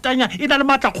impression e ya tanya e na le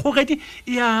maatla kgogedi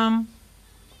ya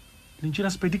lentšu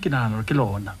la sepedi ke nagana gore ke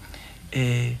lona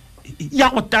ya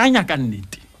go tanya ka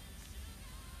nnete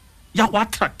ya go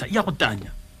attracta ya go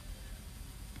tanya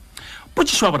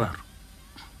potšišo wa boraro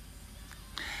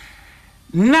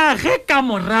na ge ka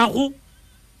morago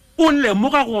o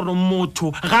lemoga gore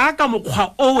motho ga a ka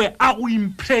mokgwa owe a go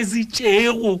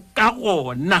impressitšego ka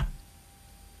gona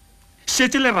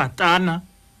šetše le ratana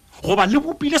goba le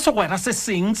bopile segwera se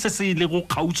seng se se le go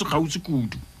kgauswi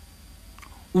kudu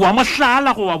wa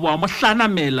mohlala goba wa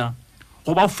mohlanamela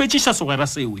goba o fetšiša segwera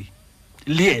sewe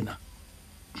le yena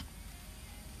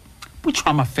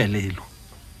potšwa mafelelo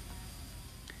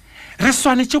re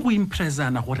swanetše go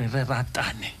impressana gore re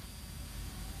ratane.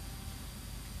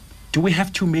 Do we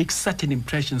have to make certain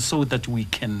impressions so that we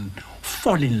can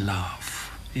fall in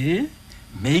love?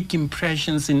 Make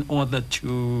impressions in order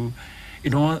to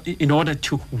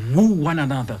woo one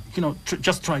another.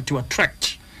 Just try to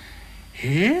attract,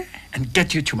 and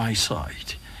get you to my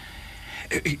side.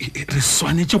 Re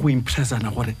swanetše go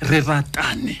impressana gore re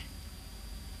ratane.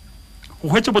 O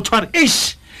hwetše motho a re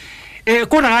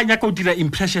ko ra nyaka o dira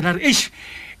impression a re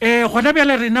gona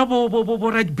bjale rena bo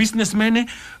right businessman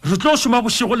re tlo šoma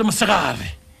bošego le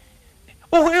mosegare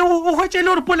o hwetše le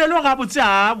gore polelo ga botse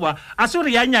awa a se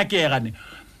gore ya nyakegane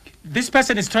this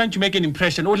person is trying to make an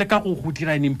impression o le ka go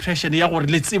dira an impression ya gore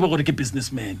le tsebe gore ke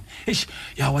businessman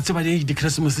ya wa tseba di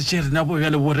Christmas tše rena bo ya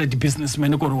le bore di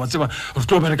businessman gore wa tseba re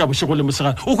tlo bereka bošego le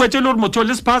mosegare o hwetse le gore motho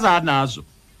le spaza a nazo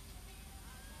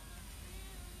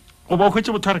go ba o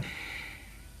hwetse motho re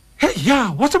hey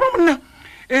ya wa tseba monna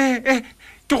ke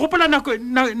gopola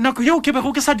nako yeo ke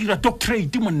bego ke sa dira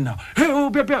doctorate monna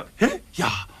ya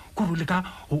gore le ka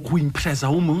go impressa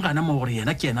o mongwe gana mo gore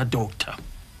yena ke yena doctor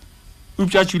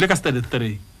upša tšwile ka standard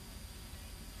 3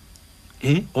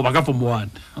 go ba ka form 1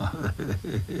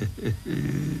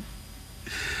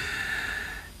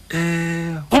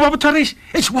 go ba bothariše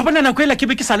wa bona nako ela ke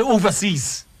be ke sa le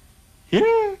overseas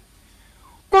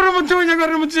kore motho o nyaka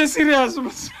re motho e serious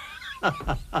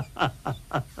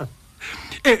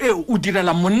o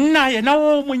direla monna yena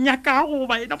o monyakago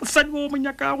ba yena mosadi o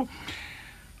monyakago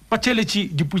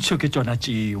batheletše dipotsiso ke tsona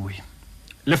tšewe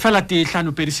lefela te hlano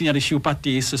pedi senyane šupa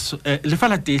tee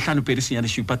lefela te hlano pedi senyane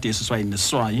šupa tee seswai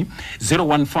neswai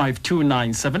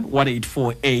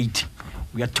 0152971848.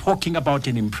 We are talking about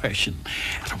an impression.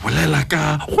 Re bolela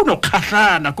ka go no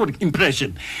kgahlana ko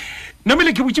impression.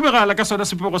 Namele ke botse begala ka sona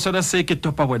sepego sona se ke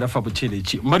topa bona fa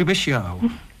botheletše maribeshiao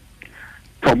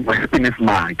Tomo happiness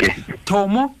make.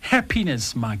 Tomo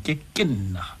happiness make ke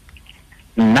nna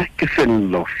ke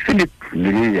sello Philip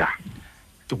Leya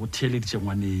ke go theleditše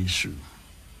ngwaneso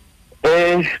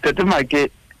tete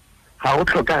make ga go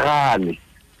tlhokagale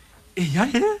ya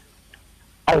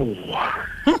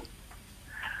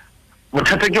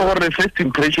bothata ke gore first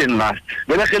impression last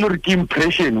bela ge le re ke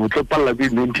impression o tlo palla go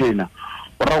maintainer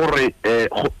o ra gore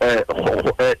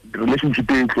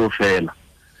relationship e tlo fela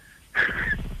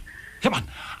heban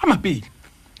amapedi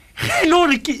ge le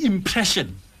gore ke impression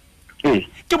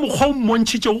ke mokgwa o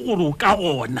mmontšhitše gore o ka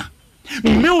gona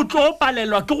mme o tlo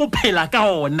palelwa ke go phela ka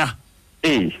ona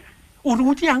o re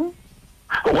o diang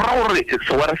go ra gore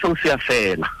sewara seo se a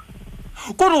fela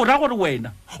kore o ra gore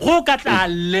wena go ka tla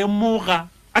lemoga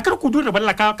a ke re kudu re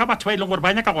bolela ka batho ba e leng gore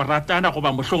ba nyaka go ratana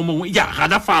goba mohlong mongwe ya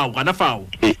gana fao ba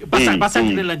sa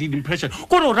direla di-impression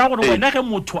kore o ra gore wena ge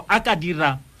motho a ka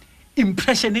dira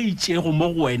impression e itšego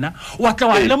mo go wena wa tla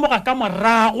wa lemoga ka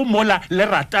morago mola le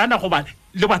ratana goba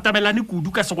le batamelane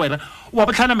kudu ka segwera wa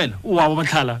botlhanamela wa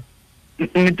botlhala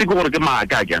nnete ke gore ke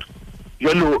maaka akere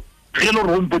jalo ge le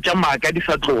re ompotša maaka di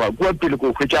sa tloga kua pele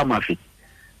ko hwetša mafe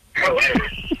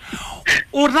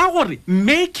o ra gore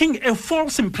making a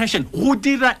false impression go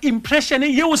dira impression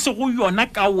yeo se go yona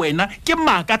ka wena ke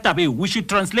maaka tabe we should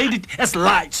translate it as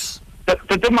lies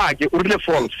tete maake o rile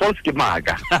false ke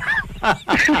maaka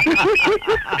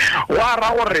wa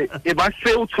ra gore e ba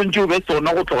se o tshwantse o be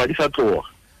sona go tloga di sa tloga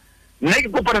nna ke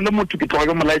kopana le motho ke tloga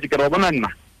ke molaetse ke re wa bona nna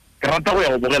ke rata go ya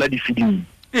go bogela difilimi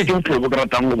ke bophelo bo ke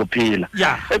ratang go bophela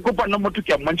e kopana le motho ke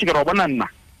a mmontšhe ke re wa bona nna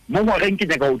mo ngwageng ke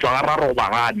nyaka go tswa ga raro ba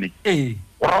gane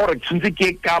o ra gore ke tshwantse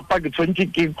ke kapa ke tshwantse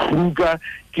ke kruka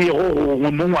ke go gongwe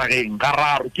mo ngwageng ga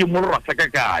raro ke molora sa ka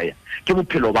kaya ke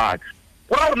bophelo baka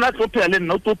o ra gore nna tlo phela le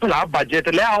nna o tlo phela ga budget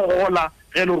le a gola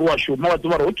ge le re wa šoma wa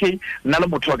tseba gore okay nna le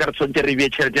motho wa ka re tshwantse re bee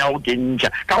tšhelete ya go ke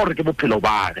ntšha ka gore ke bophelo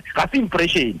bage ga se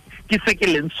impression ke se ke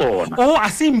leng sona a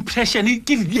se impression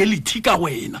ke reality ka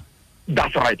wena.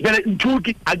 That's right. Well,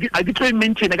 I get to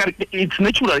mention it's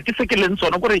natural. Ke se ke leng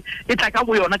sona gore e tla ka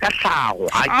bo yona ka hlago.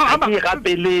 A ke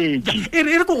gapeletse. E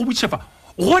re go botšefa.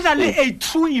 Go na le a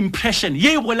true impression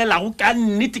ye bolela go ka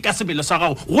nnete ka sebelo sa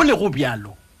gago go le go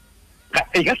bjalo.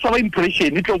 E ka sa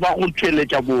impression e tlo ba go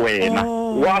tšweletša bo wena.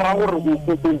 Wa ra gore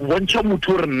go bontšha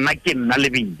motho re nna ke nna le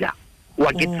bja.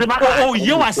 Wa ke tseba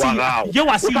ye wa si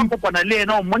o kopana le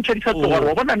ena o mmontšha di sa tloga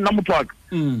wa bona nna motho wa ka.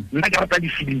 Nna ke rata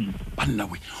difilimi. Banna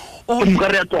we. Ke mo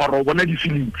re ya tloga ro bona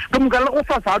difilimi ke mo ka le go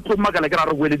sa tlo makala ke ra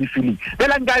re boele difilimi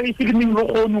bela nka e filiming lo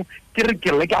gono ke re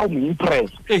ke le ka go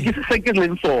impress ke se ke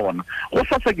leng sona go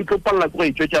sa ke tlo palla go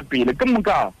e tšwetša pele ke mo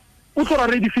ka o tlo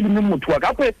re difilimi motho wa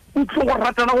ka kwe o tlo go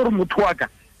ratana gore motho wa ka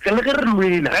ke le ge re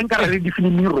lwele ga nka re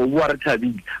difilimi ro wa re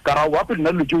thabile ka ra wa pele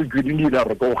nna le tšeo jwedile la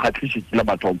re go kgatlhišitse la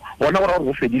mathomo bona gore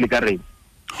go fedile ka reng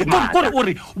gore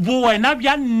ore bo wena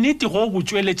bja nnete go go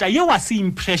tšweletša ye wa se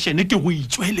impression te go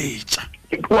itšweletša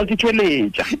wa ke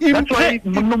tšweletša that's why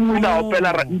monna mongwe la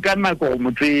opela ra nka nako go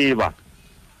mo tseba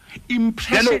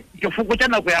impression ke fokotša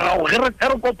nako ya gago ge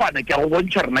re kopana ke a go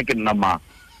bontšha rena ke nna mang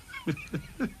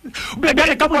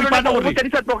bjale ka boripana gore di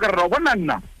sa tloga re ra bona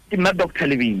nna ke nna Dr.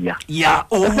 Lebiya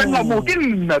o fela mo ke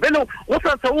nna bele o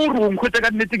sa o re o nkgwetsa ka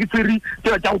nnete ke tswere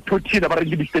tšela tša go thothina ba re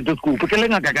ke di-stethoscope ke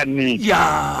le ngaka ka nnete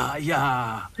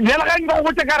ya jela ga nka go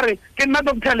botse ka re ke nna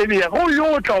Dr. Lebiya go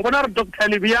yotla o bona re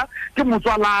Dr. Lebiya ke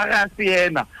motswalaga a se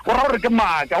ena go ra gore ke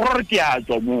maaka go ra gore ke a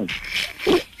tswa moo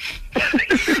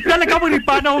jale ka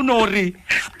boripana o no re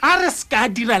a re ska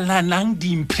diralanang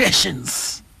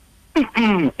di-impressions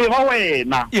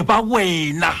e ba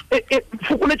wena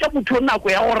fokoletša motho nako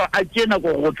ya gore a tšee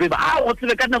nako go tseba a go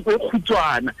tsebe ka nako e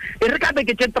khutshwana e re ka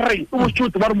beke tše 3 o botse o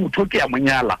tseba re motho ke ya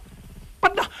monyala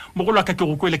banna mogolo wa ka ke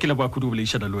go kwele ke leboa kudu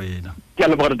boleišana le wena ke a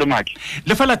lebogare temake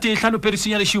le fela tehlano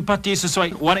periseng ya lešupa tee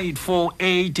seswai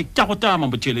 1848 ka go tama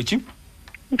motheeletši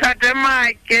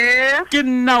ntatemake ke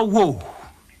nna wo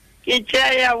ke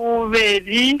tšea ya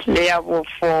bobedi le ya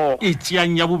bo4 e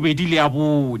tšeang ya bobedi le ya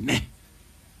bone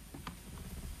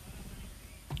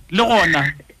le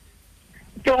gona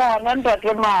ke gona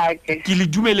ntatemake ke le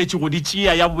dumeletše go di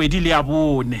tšea ya bobedi le ya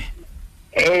bone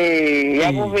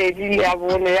ya bobedi le ya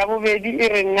bone ya bobedi e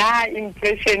re na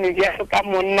impression ya ka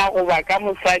monna goba ka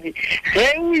mosadi ge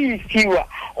o isiwa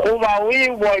goba o e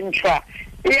bontšhwa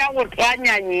e ya go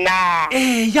tanya na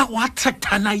ya go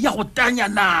attractana ya go tanya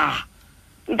na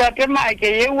ntatemake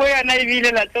yeo yona e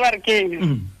bile la tseba re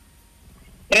keng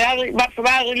batho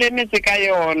ba rile metse ka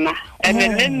yona ene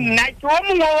le nna ke o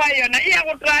mongwe wa yona e ya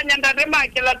go tanya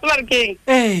ntatemake la tseba re keng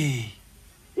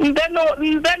nte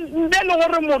le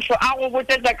gore motho a go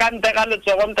botsetsa ka nte ga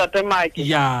letsogo ntatemake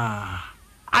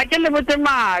a ke le botse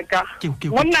maaka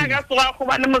monna ka soga go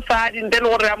ba le mosadi nte le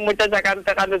gore a mmotsetsa ka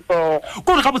nte ga letsogo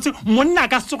kore ga botse monna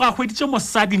ka soga hweditše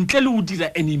mosadi ntle le o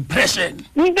dira an impression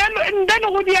nte le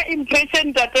go dira impression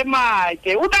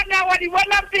ntatemake o tana wa di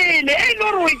bona pele e le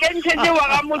gore o ikentšhetse wa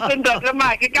ga motse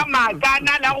ntatemake ka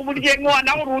maakana la go boditseng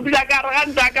ngwana gore o dula ka re ga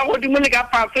ntse ka godimo le ka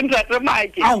fase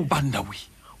ntatemake ao banna we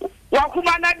wa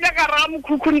khumana ka ka ra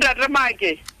mokhukhu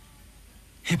ntatemake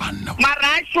he banna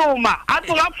mara shoma a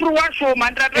tloga fruwa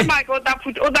shoma ntatemake o ta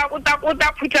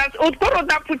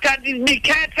phuta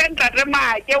dikgethe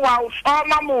ntatemake wa o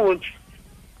shoma motse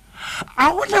a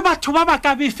go le batho ba ba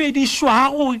ka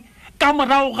befedišwago ka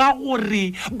morago ga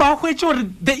gore ba hwetse gore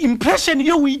the impression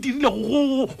ye o e dirile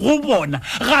go bona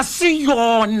ga se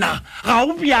yona ga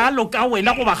o bjalo ka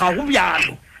wena goba ga go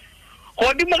bjalo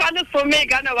godimo ga lesome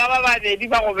ka no ba babedi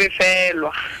ba go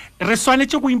befelwa re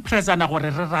swanetse go impressana gore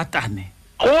re ratane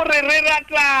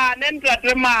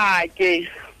ntatemake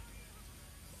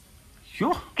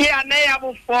ke ane ya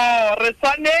bo4 re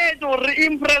swanetse gore re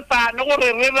impressane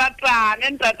gore re ratane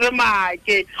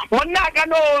ntatemake monna ka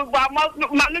no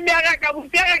malome ya ka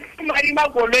bofega ke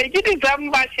Moremogolo ke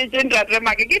December šetse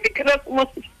ntatemake ke di-Christmas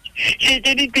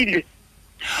šetse ditile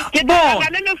ke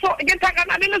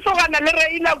thakana le lesogana le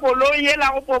reina koloi e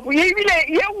la go popo ye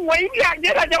nngwe ebile a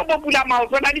dira ja go popula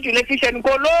maoto na di-television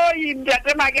koloi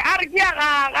ntatemake a re ke ya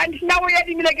gaga ntinao ya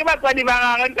dimile ke batswadi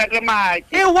ba gage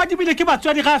ntatemake wa dimile ke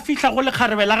batswadi ga a fitlha go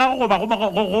lekgarebela ga goba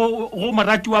go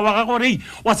moratiwa wa ga gore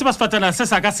wa tseba sefatana se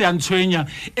sa ka se a ntshwenya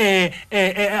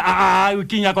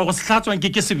ke nyaka go se hlatswang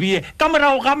ke sebeye ka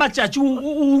morago ga matšatši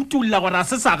o utulla gore a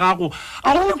se sa gago a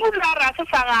utulla gore a se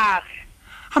sa gage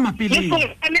amapele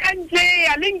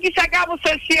a lenkisa ka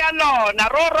bosesi ya lona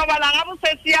ro robala ga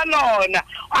bosesi ya lona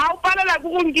a o palela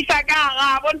go nkisa ka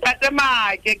gabo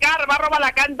ntatemake ka re ba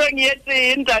robala ka ntong ye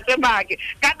tee ntatemake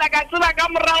ka tseba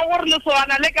ka morago gore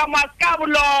lesogana le ka moase ka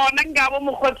bolona nkabo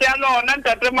mokgotsi ya lona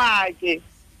ntatemake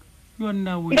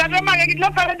ntatemake ke tlo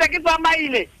feletsa ke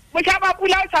tsamaile motlhaba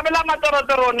pula o tshabela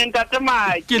matorotorone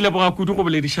ntatemake ke leboga kudu go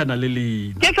boledišana le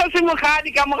lena ke se se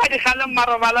mogadi ka mogadi kgale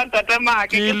marobala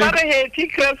ntatemake ke sa re happy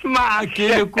Christmas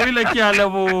ke le kwele ke a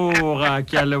leboga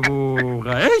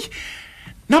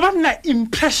na banna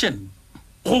impression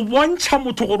go bontšha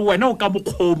motho gore wena o ka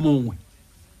mokgwa mongwe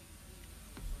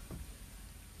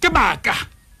ke baka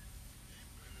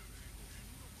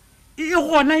e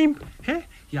gona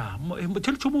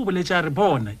motheletšo mo o boletša re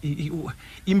bona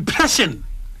impression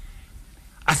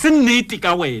a se nnete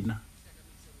ka wena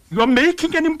you are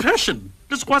making an impression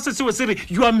le sekgowa se sewe se re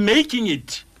you are making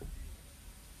it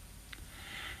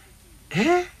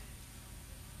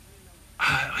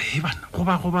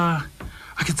bana goba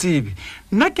a ke tsebe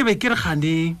nna ke be ke re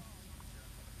gane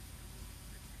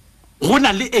go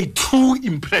na le a true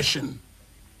impression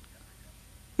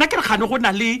nna ke re gane go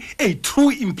na le a true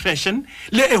impression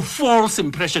le a false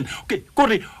impression okay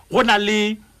kore go na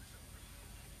le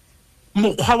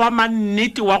mokgwa wa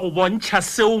mannete wa go bontšha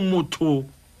seo motho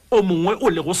o mongwe o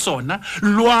le go sona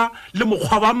lwa le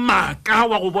mokgwa wa maaka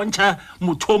wa go bontšha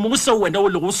motho o mongwe seo wena o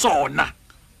le go sona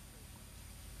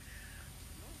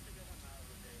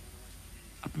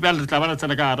bjale re tla bana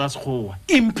tsena ka gara sekgowa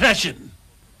impression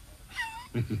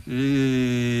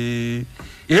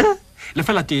le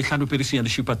fela tee hlano periseng ya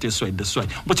lešupa tee swai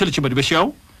botšheletše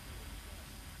badibešeao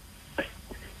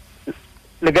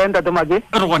le kae ntatemake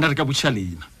re gona re ka botša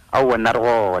lena a wena re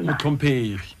gona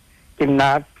motlhomphegi ke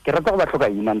nna ke rata go ba tlhoka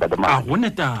ina ntatemake a gone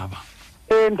taba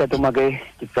ntatemake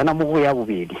ke tsena mo go ya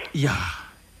bobedi ya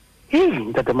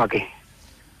ntate make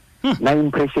na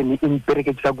impression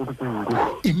impereketsa kudu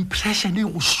impression e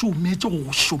go šometse go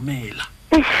go šomela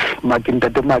make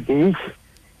ntate make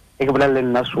e ke bolela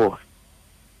nna so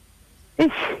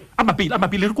a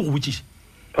mapile re go go botsiša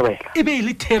e be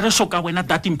le thereso ka wena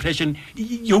that impression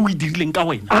yo o e dirileng ka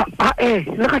wena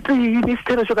le ga tse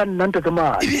thereso ka nna ntate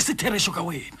make e be se thereso ka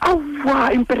wena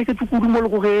awa impereketsa kudu mo le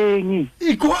go geng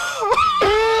ikwa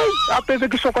ape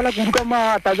be ke sokola kudu ka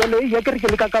mata jale ya ke re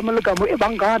ke le ka kamo le kamo e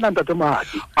bangana ntate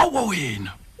make awa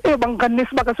wena e bankanne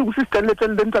sebaka se go sisteletse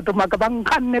le ntate make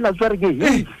bankannela tsware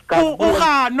ke o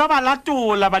ganwa ba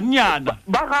latola bannyana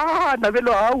ba gana belo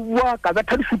awa ka ba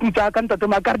thadi sutu tsa ka ntate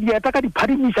make re dieta ka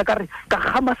diphadimisa ka re ka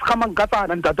gama se gamang ka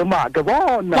tsana ntate make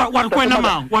bona wa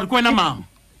re kwena mang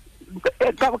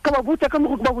ka ba botsa ka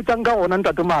mo ba botsang ka ona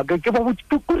ntate make ke ba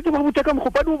botsa ka mo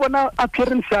pa di bona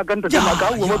appearance ya ka ntate make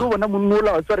a ba di bona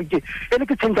monnola wa tsware ke ene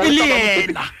ke tsenga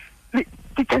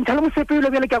ke tshentšha le mosepele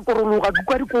bjale ke a korologa ke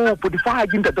kwa dikopo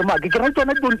difaki ntate make ke ra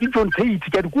tsona John Tate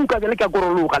ke a dikuka bjale ke a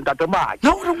korologa ntate make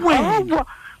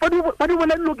ba di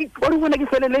bona ke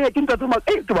felele ke ntate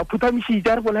make ke ba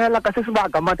phuthamišitše a re bolela ka se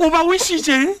sebaka o ba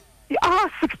wišitše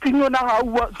 16 yona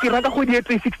aua ke raka kgwedi e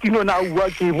 16 yona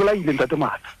aua ke bolaile ntate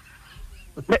make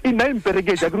nna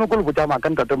impereketša ke no ko le botsa maaka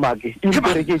ntate make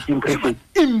impereketše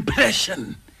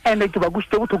impression ene ke ba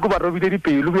bustse bothoko ba robile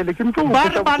dipelo bjale ke ntse ba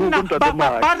rege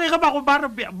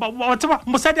tseba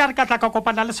mosadi a re ka tla ka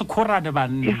kopana le sekhorane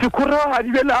banne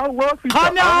sekhorane bjale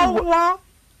awa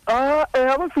a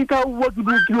ba fita aua ke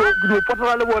dio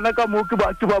potela le bona ka moo ke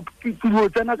dio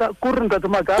tsena ka kore nka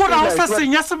tsemaka kora o sa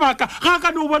senya sebaka ga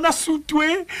ka no bona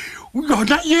sutwe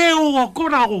yona yeo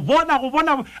kora go bona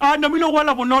a namile go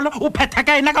la bonolo o phetha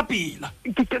ka ena ka pela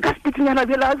ka spitinyana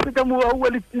bjale a se ka mo aua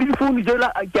le difounu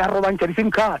jela ke a robantša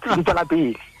di-sim card ke tswela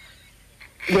pele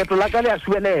leeto la ka le a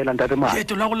subelela ntate mane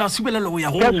leeto la go la subelela go ya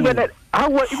go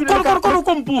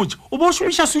kompotse o bo o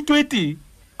šomiša sutwe teng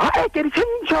ke di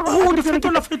tšhentšha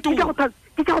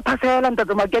ke tša go thasela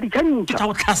ntate make ke di tšhentšha ke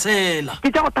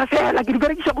tša go thasela ke di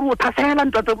berekiša gore o thasela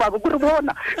ntate make kore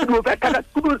bona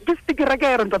ke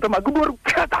stikerekere ntate make ke dore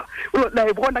phata la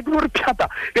e bona ke dore phata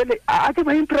bjale a ke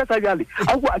ba impressa bjale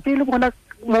aowa ke le bona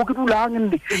mo ke dulang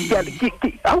nne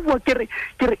aowa ke re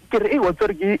wa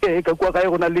tsere ke ka kua kae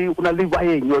go na le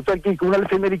baeng wa tsere ke go na le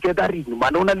family gathering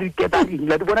mane go na le gathering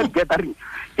la di bona di-gathering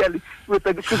bjale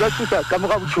tsusa ka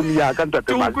moga botšhomi yaka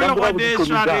ntate make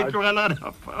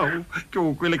ke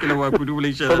o kwele ke le wa kudu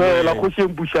boleišela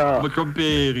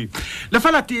motlhompegi le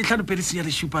fela te tlhanopediseng ya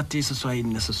lešupa te seswai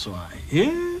nne seswai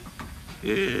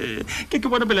ke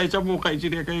bona melaetsa mo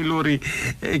gaetsedi ya ka e le gore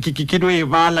ke no e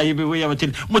bala e bewe ya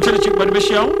batšhele motšheletši bane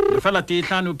bešao le fela te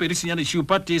tlhanopediseng ya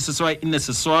lešupa te seswai nne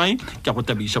seswai ke a go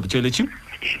tabiša botšheletši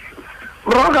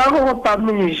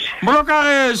moroka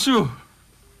gešo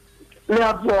le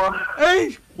a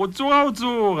tsoga go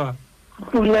tsoga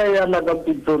pula yana ka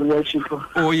Pretoria shifa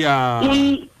ya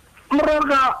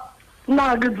moroka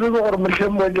nna ke tsebe gore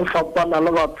mohlemo ke fapana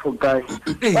le batho kae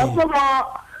ba tseba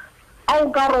a o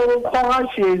ka re o kgoga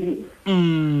shedi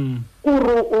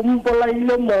ore o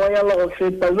mpolaile moya le go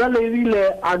feta jale ebile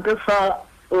a ke sa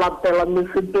latela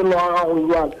mesepelo a gago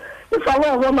jale e sa le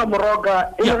a bona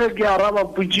moroka e le ke araba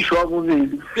potšišo wa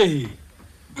bobedi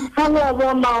sa le a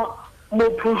bona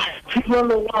motho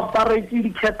thibelo go aparetse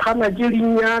dikgethana tše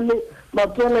dinnyane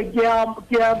matswele ke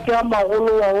a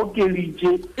magolo wa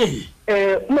okeditše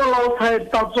mola o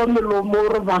tsaetswa melomo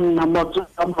re banna matswele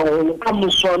a magolo ka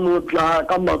moswane o tla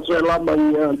ka matswele a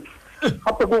mannyane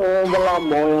gape ke go gobola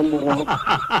moya moroka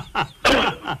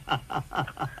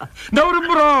na ore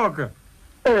moroka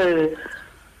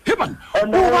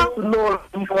no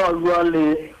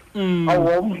jale a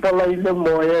o mpolaile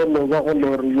moya eno ba go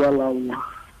le re jalawa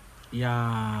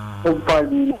o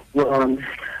padi jane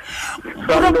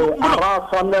salo a ra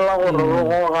tshwanela gore re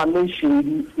gogane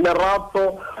šedi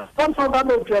lerato ka ntho ka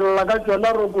no tšwelela ka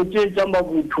tšona re ko tšeetša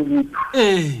mabuthubuthu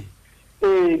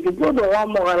ke tlo no go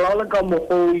amogela le ka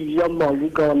mokgwa o ija mabu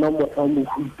ka ona mokgwa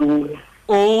mofutong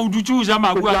o dutse o ja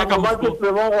mabu a ka ba ke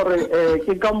tseba gore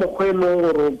ke ka mokgwa e leng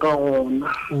gore o ka gona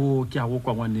ke a go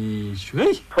kwa ngwanešo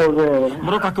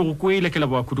moroka ke go kwele ke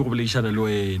leboa kudu go boleišana le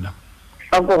wena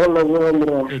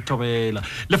thobela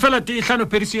le fela te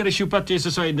tlhanopedisi ya rešupa te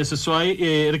seswai nne seswai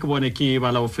re ke bone ke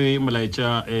bala o fe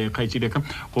molaetša kgaetšedika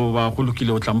goba go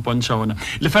lokile o tlampontšha ona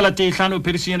le fela te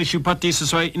tlhanopedisi ya rešupa te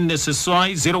seswai nne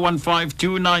seswai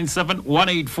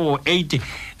 01529718480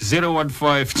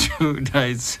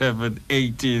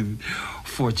 01529718480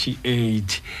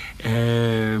 48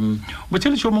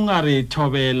 motheeletsi o mongwe a re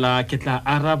thobela ke tla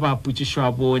araba putsišo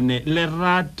a bone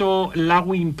lerato la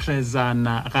go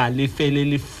impressana ga le fele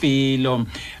lefelo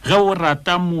ge o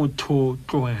rata motho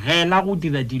tlogela go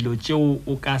dira dilo tšeo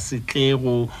o ka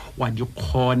setlego wa di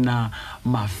kgona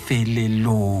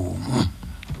mafelelong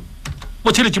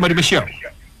motheeletsi madibešeo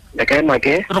ke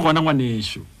make re gona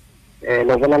ngwanešo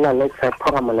le bona le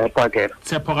tshepo ga molepo ke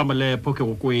tshepo ga molepo ke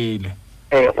go kwele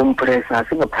umpresa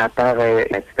se bothata ge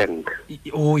extend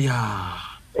oh ya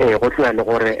go tla le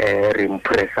gore re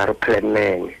impressa re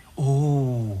planning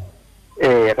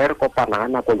ge re kopana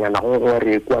na go nyana go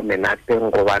gore kwa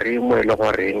menateng go ba re mo le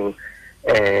gore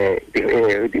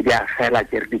di a fela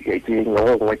ke re di ke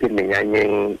go go ke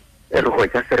menyanyeng re go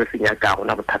tsa se re senya ka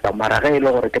gona bothata mara ge ile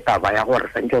gore ke taba ya gore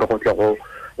sentse re go tle go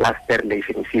last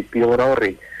relationship yo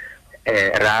gore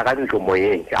ra ga ntlo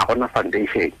moyeng a gona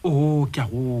foundation ke a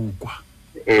go kwa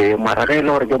mara ge ile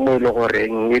gore ke mo ile gore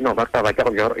eno ba taba ka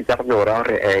go jora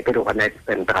gore ke go na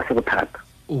extend ga se bothata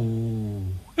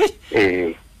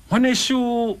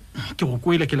ngwaneso ke go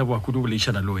kwele ke leboa kudu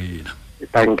bolešana le wena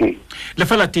thank you le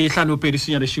fela te hlano pedi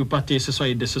senyane šupa te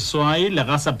seswai de seswai le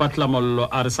ga sa batla mollo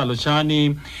a re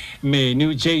salotšane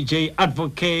menu JJ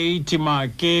advocate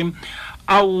make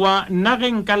awa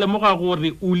nageng ka lemoga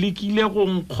gore o lekile go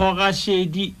nkgoga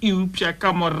shedi eupša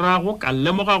ka morago ka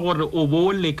lemoga gore o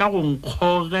bo le ka go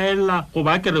nkgogela go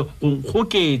ba ke re go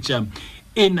nkgoketša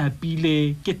e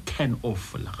napile ke 10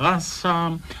 off la ga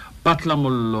sa batla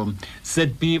mollo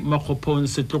ZB makgopong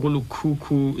setlogolo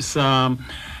kuku sa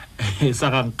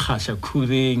ga nkgasha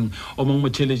khureng o mongwe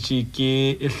motheeletši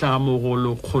ke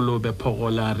Moremogolo kgolobe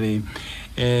phogolare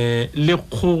le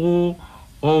kgogo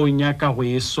o nyaka go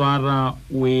e swara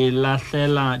o e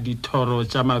lahlela dithoro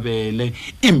tša mabele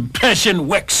impression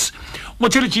works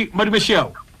motheeletši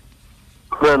madibešeao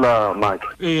Bala Mike.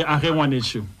 a ge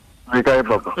ngwanešo Re kae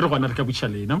papa? re gona re ka butša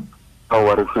lena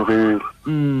Awa re tsogile.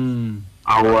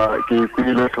 Awa ke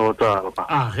kwile thota papa.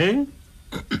 a ge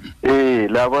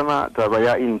La bona taba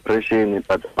ya impression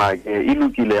but Mike e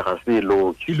lokile ga se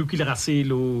loki. e lokile ga se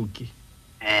loki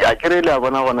A kere le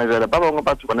bona gona jela ba bangwe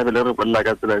batho bona be le re bolla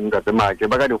ka tsela ntse te Mike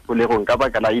ba ka di kgolegong ka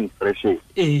baka la impression.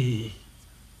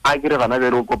 A kere gana be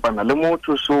re kopana le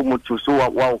motho so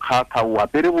wa o khatha wa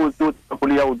pere botso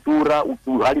kole ya o tura o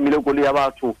a di mele kole ya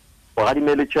batho o ga di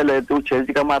mele tšhelete o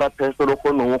tšhelete ka mara peso le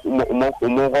go no mo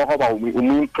go ba o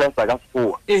impressa ka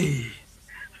sefo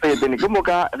se bene ke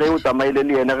moka ge o tsamaile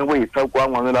le yena ge go itsa kwa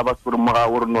ngwana la ba sore moga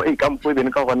o reno ka mpo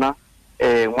bene ka gona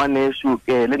ngwaneso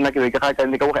ke le nna ke be ke ga ka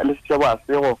ne ka go le se ba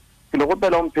sego ke le go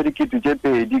pela o mpedi ke tuje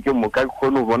pedi ke moka ke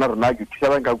kgone bona rena ke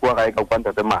tšha ba ka kwa ga ka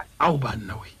kwanta te mane au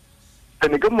banna we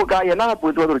bene ke moka yena ga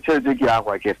botse wa re tšhelete ke ya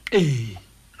gwa ke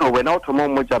so wena o thoma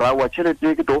mo tšara wa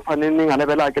tšhelete ke to fanene ngana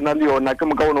bela ke na le yona ke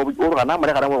moka o gana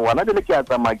mare gana ngwana le ke ya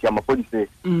tsamaya ke ya mapodise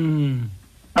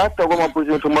after go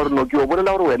mapodise thoma reno ke o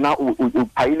bolela gore wena o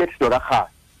pilot se ga ga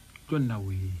tonna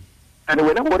we ane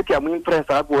wena gore ke ya mo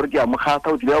impressa ga gore ke ya mo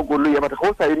gata o dile ya koloi ya batho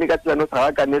go sa eme ka tseno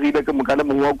sa ga kanegile ke moka le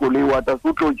mongwe wa koloi wa ta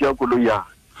so tlo tšea koloi ya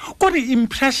gore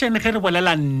impression ge re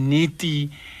bolela nnete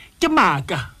ke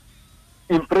maaka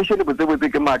impression botse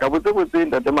ke maaka botse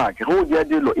ntate maake go dia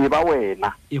dilo e ba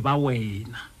wena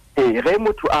ge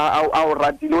motho a o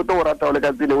ratile o to o rata o le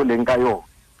ka tsile o leng ka yona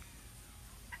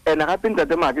ene gape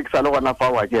ntate maake ke sa le gona fa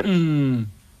wa kere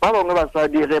ba bangwe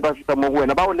basadi ge ba feta mo go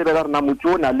wena ba o lebela rena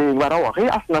motho o na leng ba rawa ge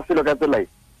a sena selo ka tselae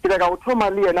ke ka go thoma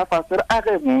le yena fa se re a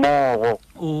ge mmogo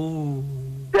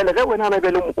pele ge wena na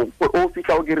bele o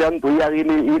fitlha o kry-a ntlo ya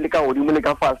e le ka godimo le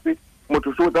ka fase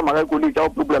motho se o tsamaya ka koloi tša go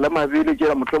pupula le mabele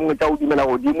tšela mohlomongwe tša go dumela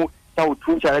godimo tša go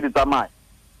thuntšha ge di tsamaya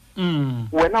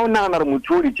wena o nagana re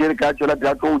motho o di tšere ka tšola pele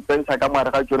a tlo o tsentšha ka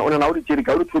mare ga tšona o nana o di tšere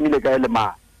ka o di thomile ka e le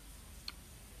maa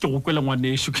ke go kwela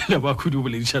ngwanešo ke leba khudi o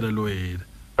boledišana le wena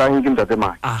thank you ntate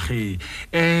Mike age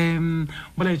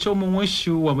molaetša o mongwe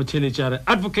šo wa motheeletša re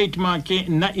advocate make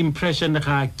nna impression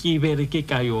ga ke bereke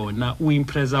ka yona o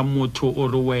impressa motho o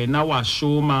re wena wa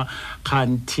šoma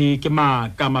kganthe ke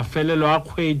maaka mafelelo a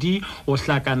kgwedi o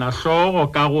hlakana hlogo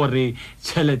ka gore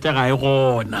tšhelete ga e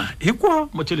gona e kwa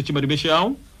motheeletši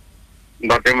madibešeao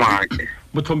ntate Make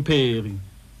motlhomphegi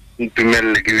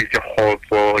ntumelele ke bitse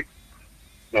kgotso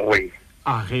mo go ena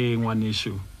age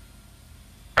ngwanešo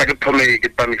a ke thome ke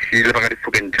tamisile ba ka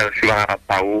difokentšha se ba ga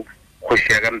rapao go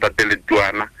šea ka ntate le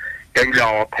tuana ka bile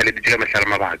go phaeleditše ka metlha le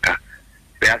mabaka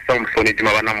be a sa mfonetse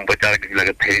mabana mpotsa ke dila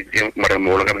ke phaeditše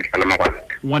Moremogolo ka metlha le mabaka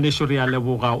ngwanešo re a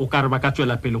leboga o ka re ba ka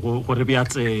tswela pele gore be a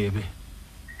tsebe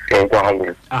o kwa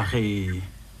gago age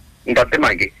ntate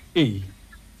Make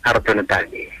a re tsene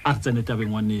tabeng a re tsene tabeng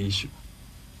ngwanešo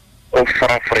o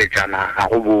faraforetšana ga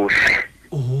go bose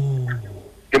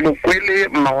ke mo kwele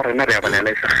mma gore rena re ya balela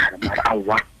se gana mara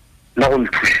awa la go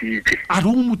nthušitše a re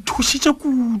o mo thušitše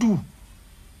kudu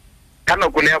ka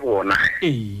nako le ya bona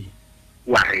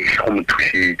wa reiša go mo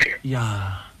thušitše ya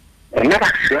rena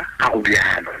baswa ga go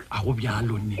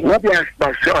bjalo nna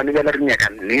baswa gane bjala re nyaka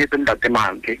nnete ntate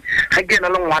manke ga ke na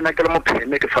le ngwana ke le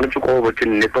mopheme ke tshwanetse ko go botse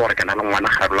nnete gore ke na le ngwana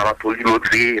ga rola batho dilo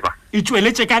tseba e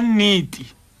tsweletse ka nnete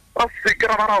ba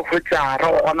sekera ba ra go fetsa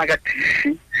ra go gona ka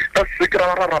tiši ba sekera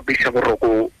ba ra rabiša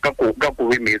boroko ka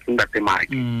kowe metsi ntate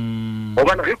manke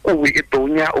gobane ge kowe e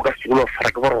tonya o ka sekolo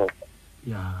fara ke boroko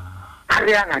ga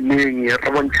re ya ganeng re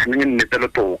bontšhaneng nnete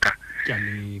le toka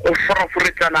o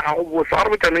faraforetsana ga go bosa ga re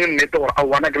botsaneng nnete gore a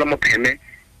wana ke le mopheme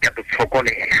ka te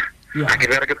tshokolela a ke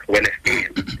bere ke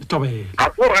thobeleseng ga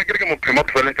se gore ga ke re ke mopheme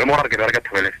thobeleseng mo gore ke bere ke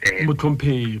thobeleseng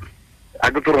motlhomphegi a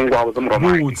ke tsorong kwa botse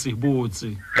moromake botse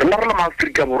rena re le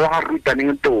maaforika borwa ga re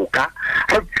rutaneng toka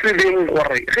re tsebeng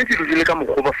gore ge dilo di le ka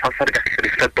mokgoba sasa re ka se re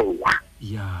fetoga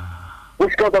o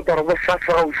se ka tatara bo sasa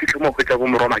ga o fitlhe mo hwetsa bo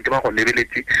moromake ba go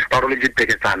lebeletse ba role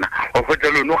diteketsana o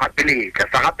hwetsa lone o gapeletša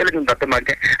sa gapeletsa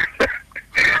ntatemake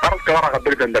a re se ka ba ra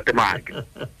gapeletsa ntatemake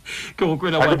ke go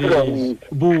kwela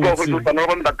botse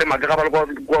ntatemake ga ba le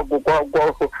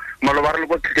maloba re le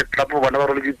ko ticket club bona ba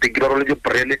role diteki ba role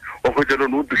diprele o hwetsa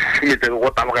lone o dusimetse go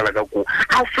tabogela ka koo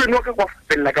ga seno ka kwa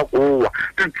fapelela ka kowa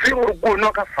ke tse gore kono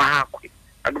ka fakwe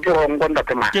a ke tsorong kwa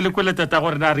ntatemake ke le kwele tata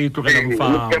gore na re itlogela mofao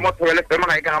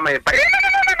maepa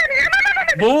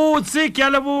botse ke a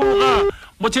leboga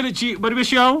motheletši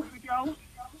badibešao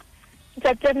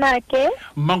Tatemake.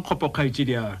 Mankgopo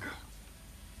kgaitsedi yaka.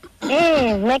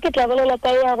 Nna ke tla bolela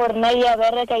ka ya gore na ya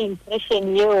bereka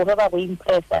impression yeo ge ba go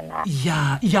impressa na.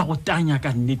 Ya go tanya ka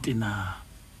nnete na.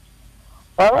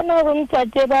 Wa bona go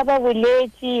ntsate ba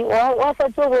boletši wa sa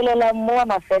tso bolela mo wa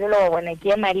mafelelo wa bona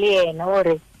ke ema le ena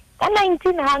gore ka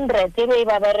 1900 e be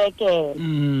ba berekela.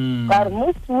 But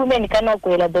most women cannot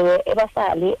go the ever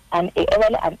sale and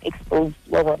unexposed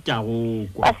wa bona.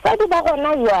 Basadi ba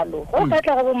gona jalo go ka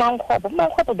tla go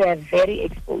mangkgopo they are very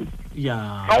exposed.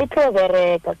 Ha itlo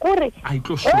bereka kore a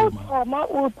itlo shoma ma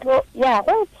utlo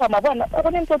go tsama bona go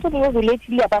ntse tso mo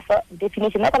boletši le ba fa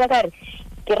definition ka ba ka re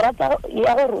ke rata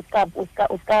ya gore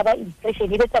o ska ba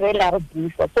impression e betsa ba la go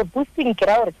boost so boosting ke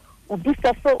ra gore o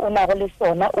booster so o na go le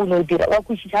sona o no dira wa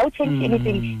kushisa ha o change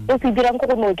anything o se dirang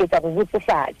go no oketsa go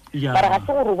botsefadi mara ga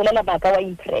se gore o bolela baka wa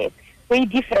impress so e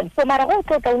different so mara go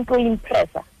tlotla o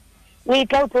impressa o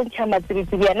tla o tsontšha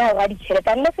matsebetsebe yana ga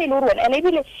ditšhelete nna se ile gore wena ene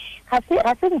ebile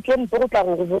ga se ntse mpe go tla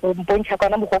go mpontšha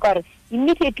kana mogo ka gore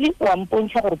immediately wa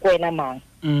mpontšha gore ko wena mang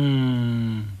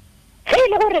ge e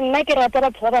le gore nna ke rata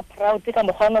batho ba ba proud ka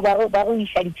mogano ba go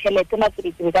iša ditšhelete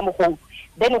matsebetsebe ka mogo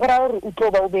then go ra gore o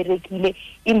tlo ba o berekile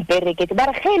imperekete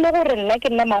bara ge e le gore nna ke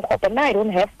nna mangkgopo nna I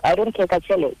don't care ka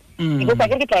tšhelete because a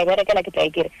ke tla e berekela ke tla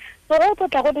e kere so go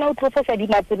tlotla go nna o tlofesa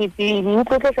dimatsebetsebe o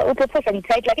tlofesa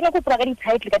di-title ke nako tseba ka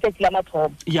di-title ka tšatši la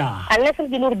mathomo unless re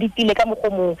dile gore di tile ka mogo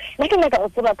mongwe nna ke nyaka go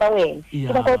tseba ka wena ke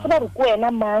nyaka go tseba gore ko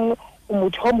wena mang o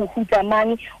motho wa mohuta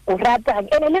mang o ratang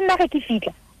ene le nna ge ke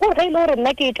fitlha gore ge e le gore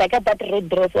nna ke tla ka that red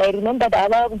dress I remember ba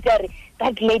botsa re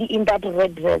that lady in that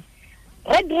red dress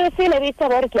ele be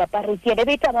tsaba gore ke apare ke ele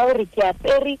be tsaba gore ke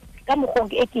apere ka mogong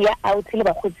e ke ya out le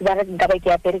bagotsi ba nka ba ke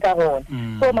apere ka gona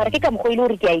so mara ke ka mogo ile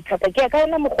gore ke a ithata ke ka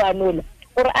ona mogwanola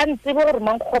gore a ntsebe gore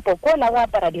mangkgopo ko la go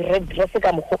apara di-red dress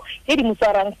ka mogo e di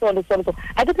moswarang sole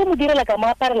a ke tse mo direla ka mo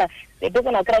aparela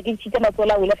sebekona kry ke ntšhitse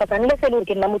matsola o ile fatsang le fele gore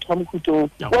ke nna motho wa mokhutong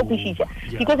wa kwešiša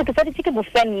because ke saditše ke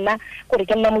bofe nna gore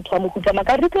ke nna motho wa mohuta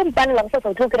maka re tlo mpalela go sa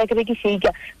sa tlo kry ke be ke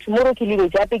shaka tomorrow ke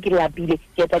lebetse ape ke lapile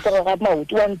ke etsa ke goga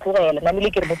maoto wa ntlogela namele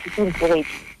ke re motho ke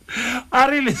ntlogetse a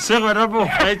re le se gona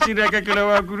bogaetšina ka kele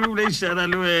wa kudu o leišana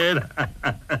le wena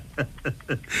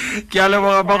ke a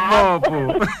leboga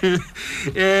Mankgopo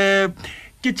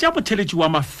ke tšea motheletši wa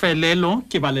mafelelo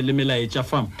ke bale le melaetša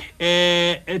fa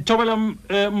thobela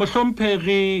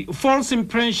mohlomphegi false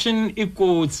impression e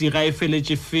kotsi ga e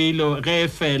feletše felo ge e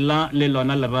fela le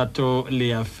lona lerato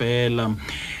le ya fela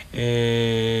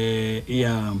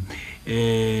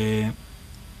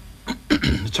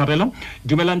tshwarelo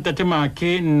dumela ntate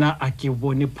make nna a ke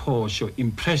bone phošo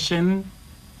impression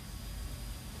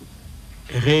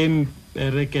ge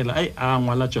rekela a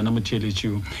ngwala tsona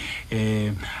motheletšio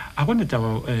a bone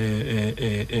taba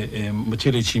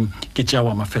motheletši ke tša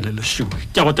wa mafelelo shu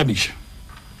ke a go tabiša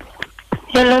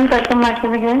hello ntate make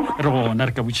re gona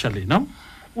re ka botšiša lena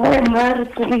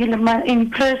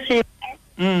impressive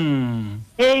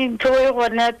ntho e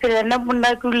gona pele nna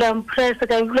monna ke ula impress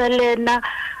ka ula lena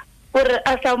gore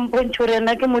a sa mpontšhe gore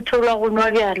ena ke motho wa go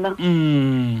nwa bjala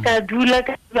ka dula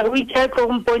ka o itša tlo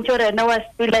go mpontšhe gore ena wa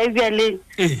sepela e bjaleng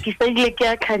ke sa ile ke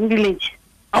a khandiletse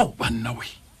ao banna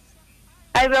we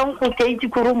a bang go tseitse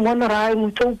kore mono ra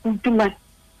motho o kutumana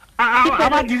a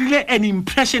ba dirile an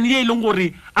impression ye leng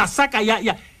gore a saka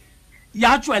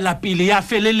ya tswela pele ya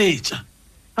feleletša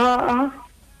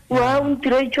wa o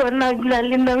ntire tsona dula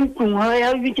le nna ntlong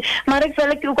ya bitse mara ke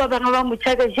fela ke kwa bana ba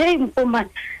motšhaka je mpomane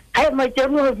ai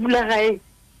matseno go bula gae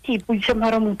ke ipotsa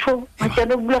mara motho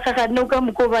matseno bula ga ga no ka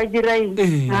moko ba dira eng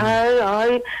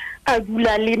ai a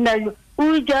dula le nna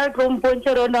o ja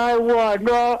trompontshe rona wa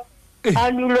no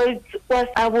anulo wa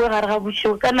sabo ga ga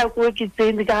busho kana go ke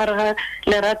tsene ka ga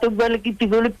lerato bua le ke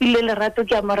tibolo pile lerato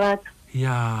ke amarato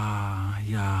ya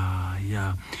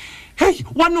hey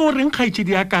wa no reng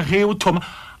kgaitšedi ya ka ge o thoma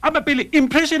a pele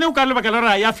impression e o ka lebaka la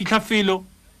ra ya fitla felo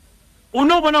o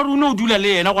no bona re o no dula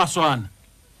le yena go swana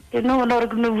ke no bona re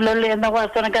ke no dula le yena go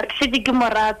swana ka re se ke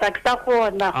morata ke sa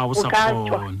gona o ka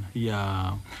tswa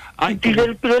ya ai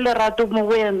pile le rato mo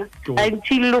wena ai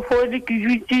ntshile go di ke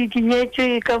jutse ke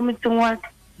nyetse ka motsengwa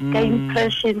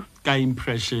ka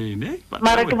impression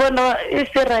mara ke bona e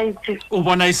se right o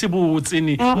bona e se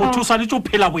botsene motho sa le tso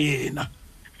phela bo yena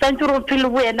santse ro phela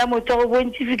bo yena motho go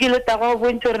bontsi fikile ta go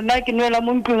bontsi re na ke nwela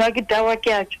mo ntlong a ke tawa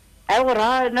ke a ai go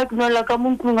ra na ke nwela ka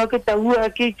mo ntlong a ke tawa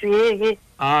ke tswe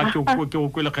ke o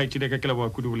kwele kgaitšedi ka ke la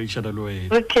ba kudu le ishada lo wena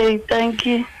okay thank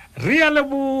you re a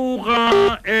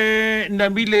leboga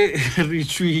Nabile re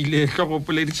tswile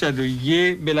tlhogopoledišano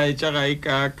ye melaetsa ga e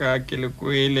ka ke le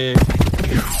kwele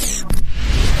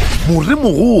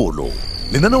Moremogolo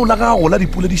lenaneo la gago la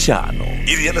dipoledišano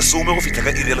iri ya lesome go fitlha ka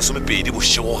iri ya lesomepedi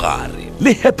bošego gare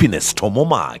le Happiness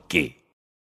Thomomake.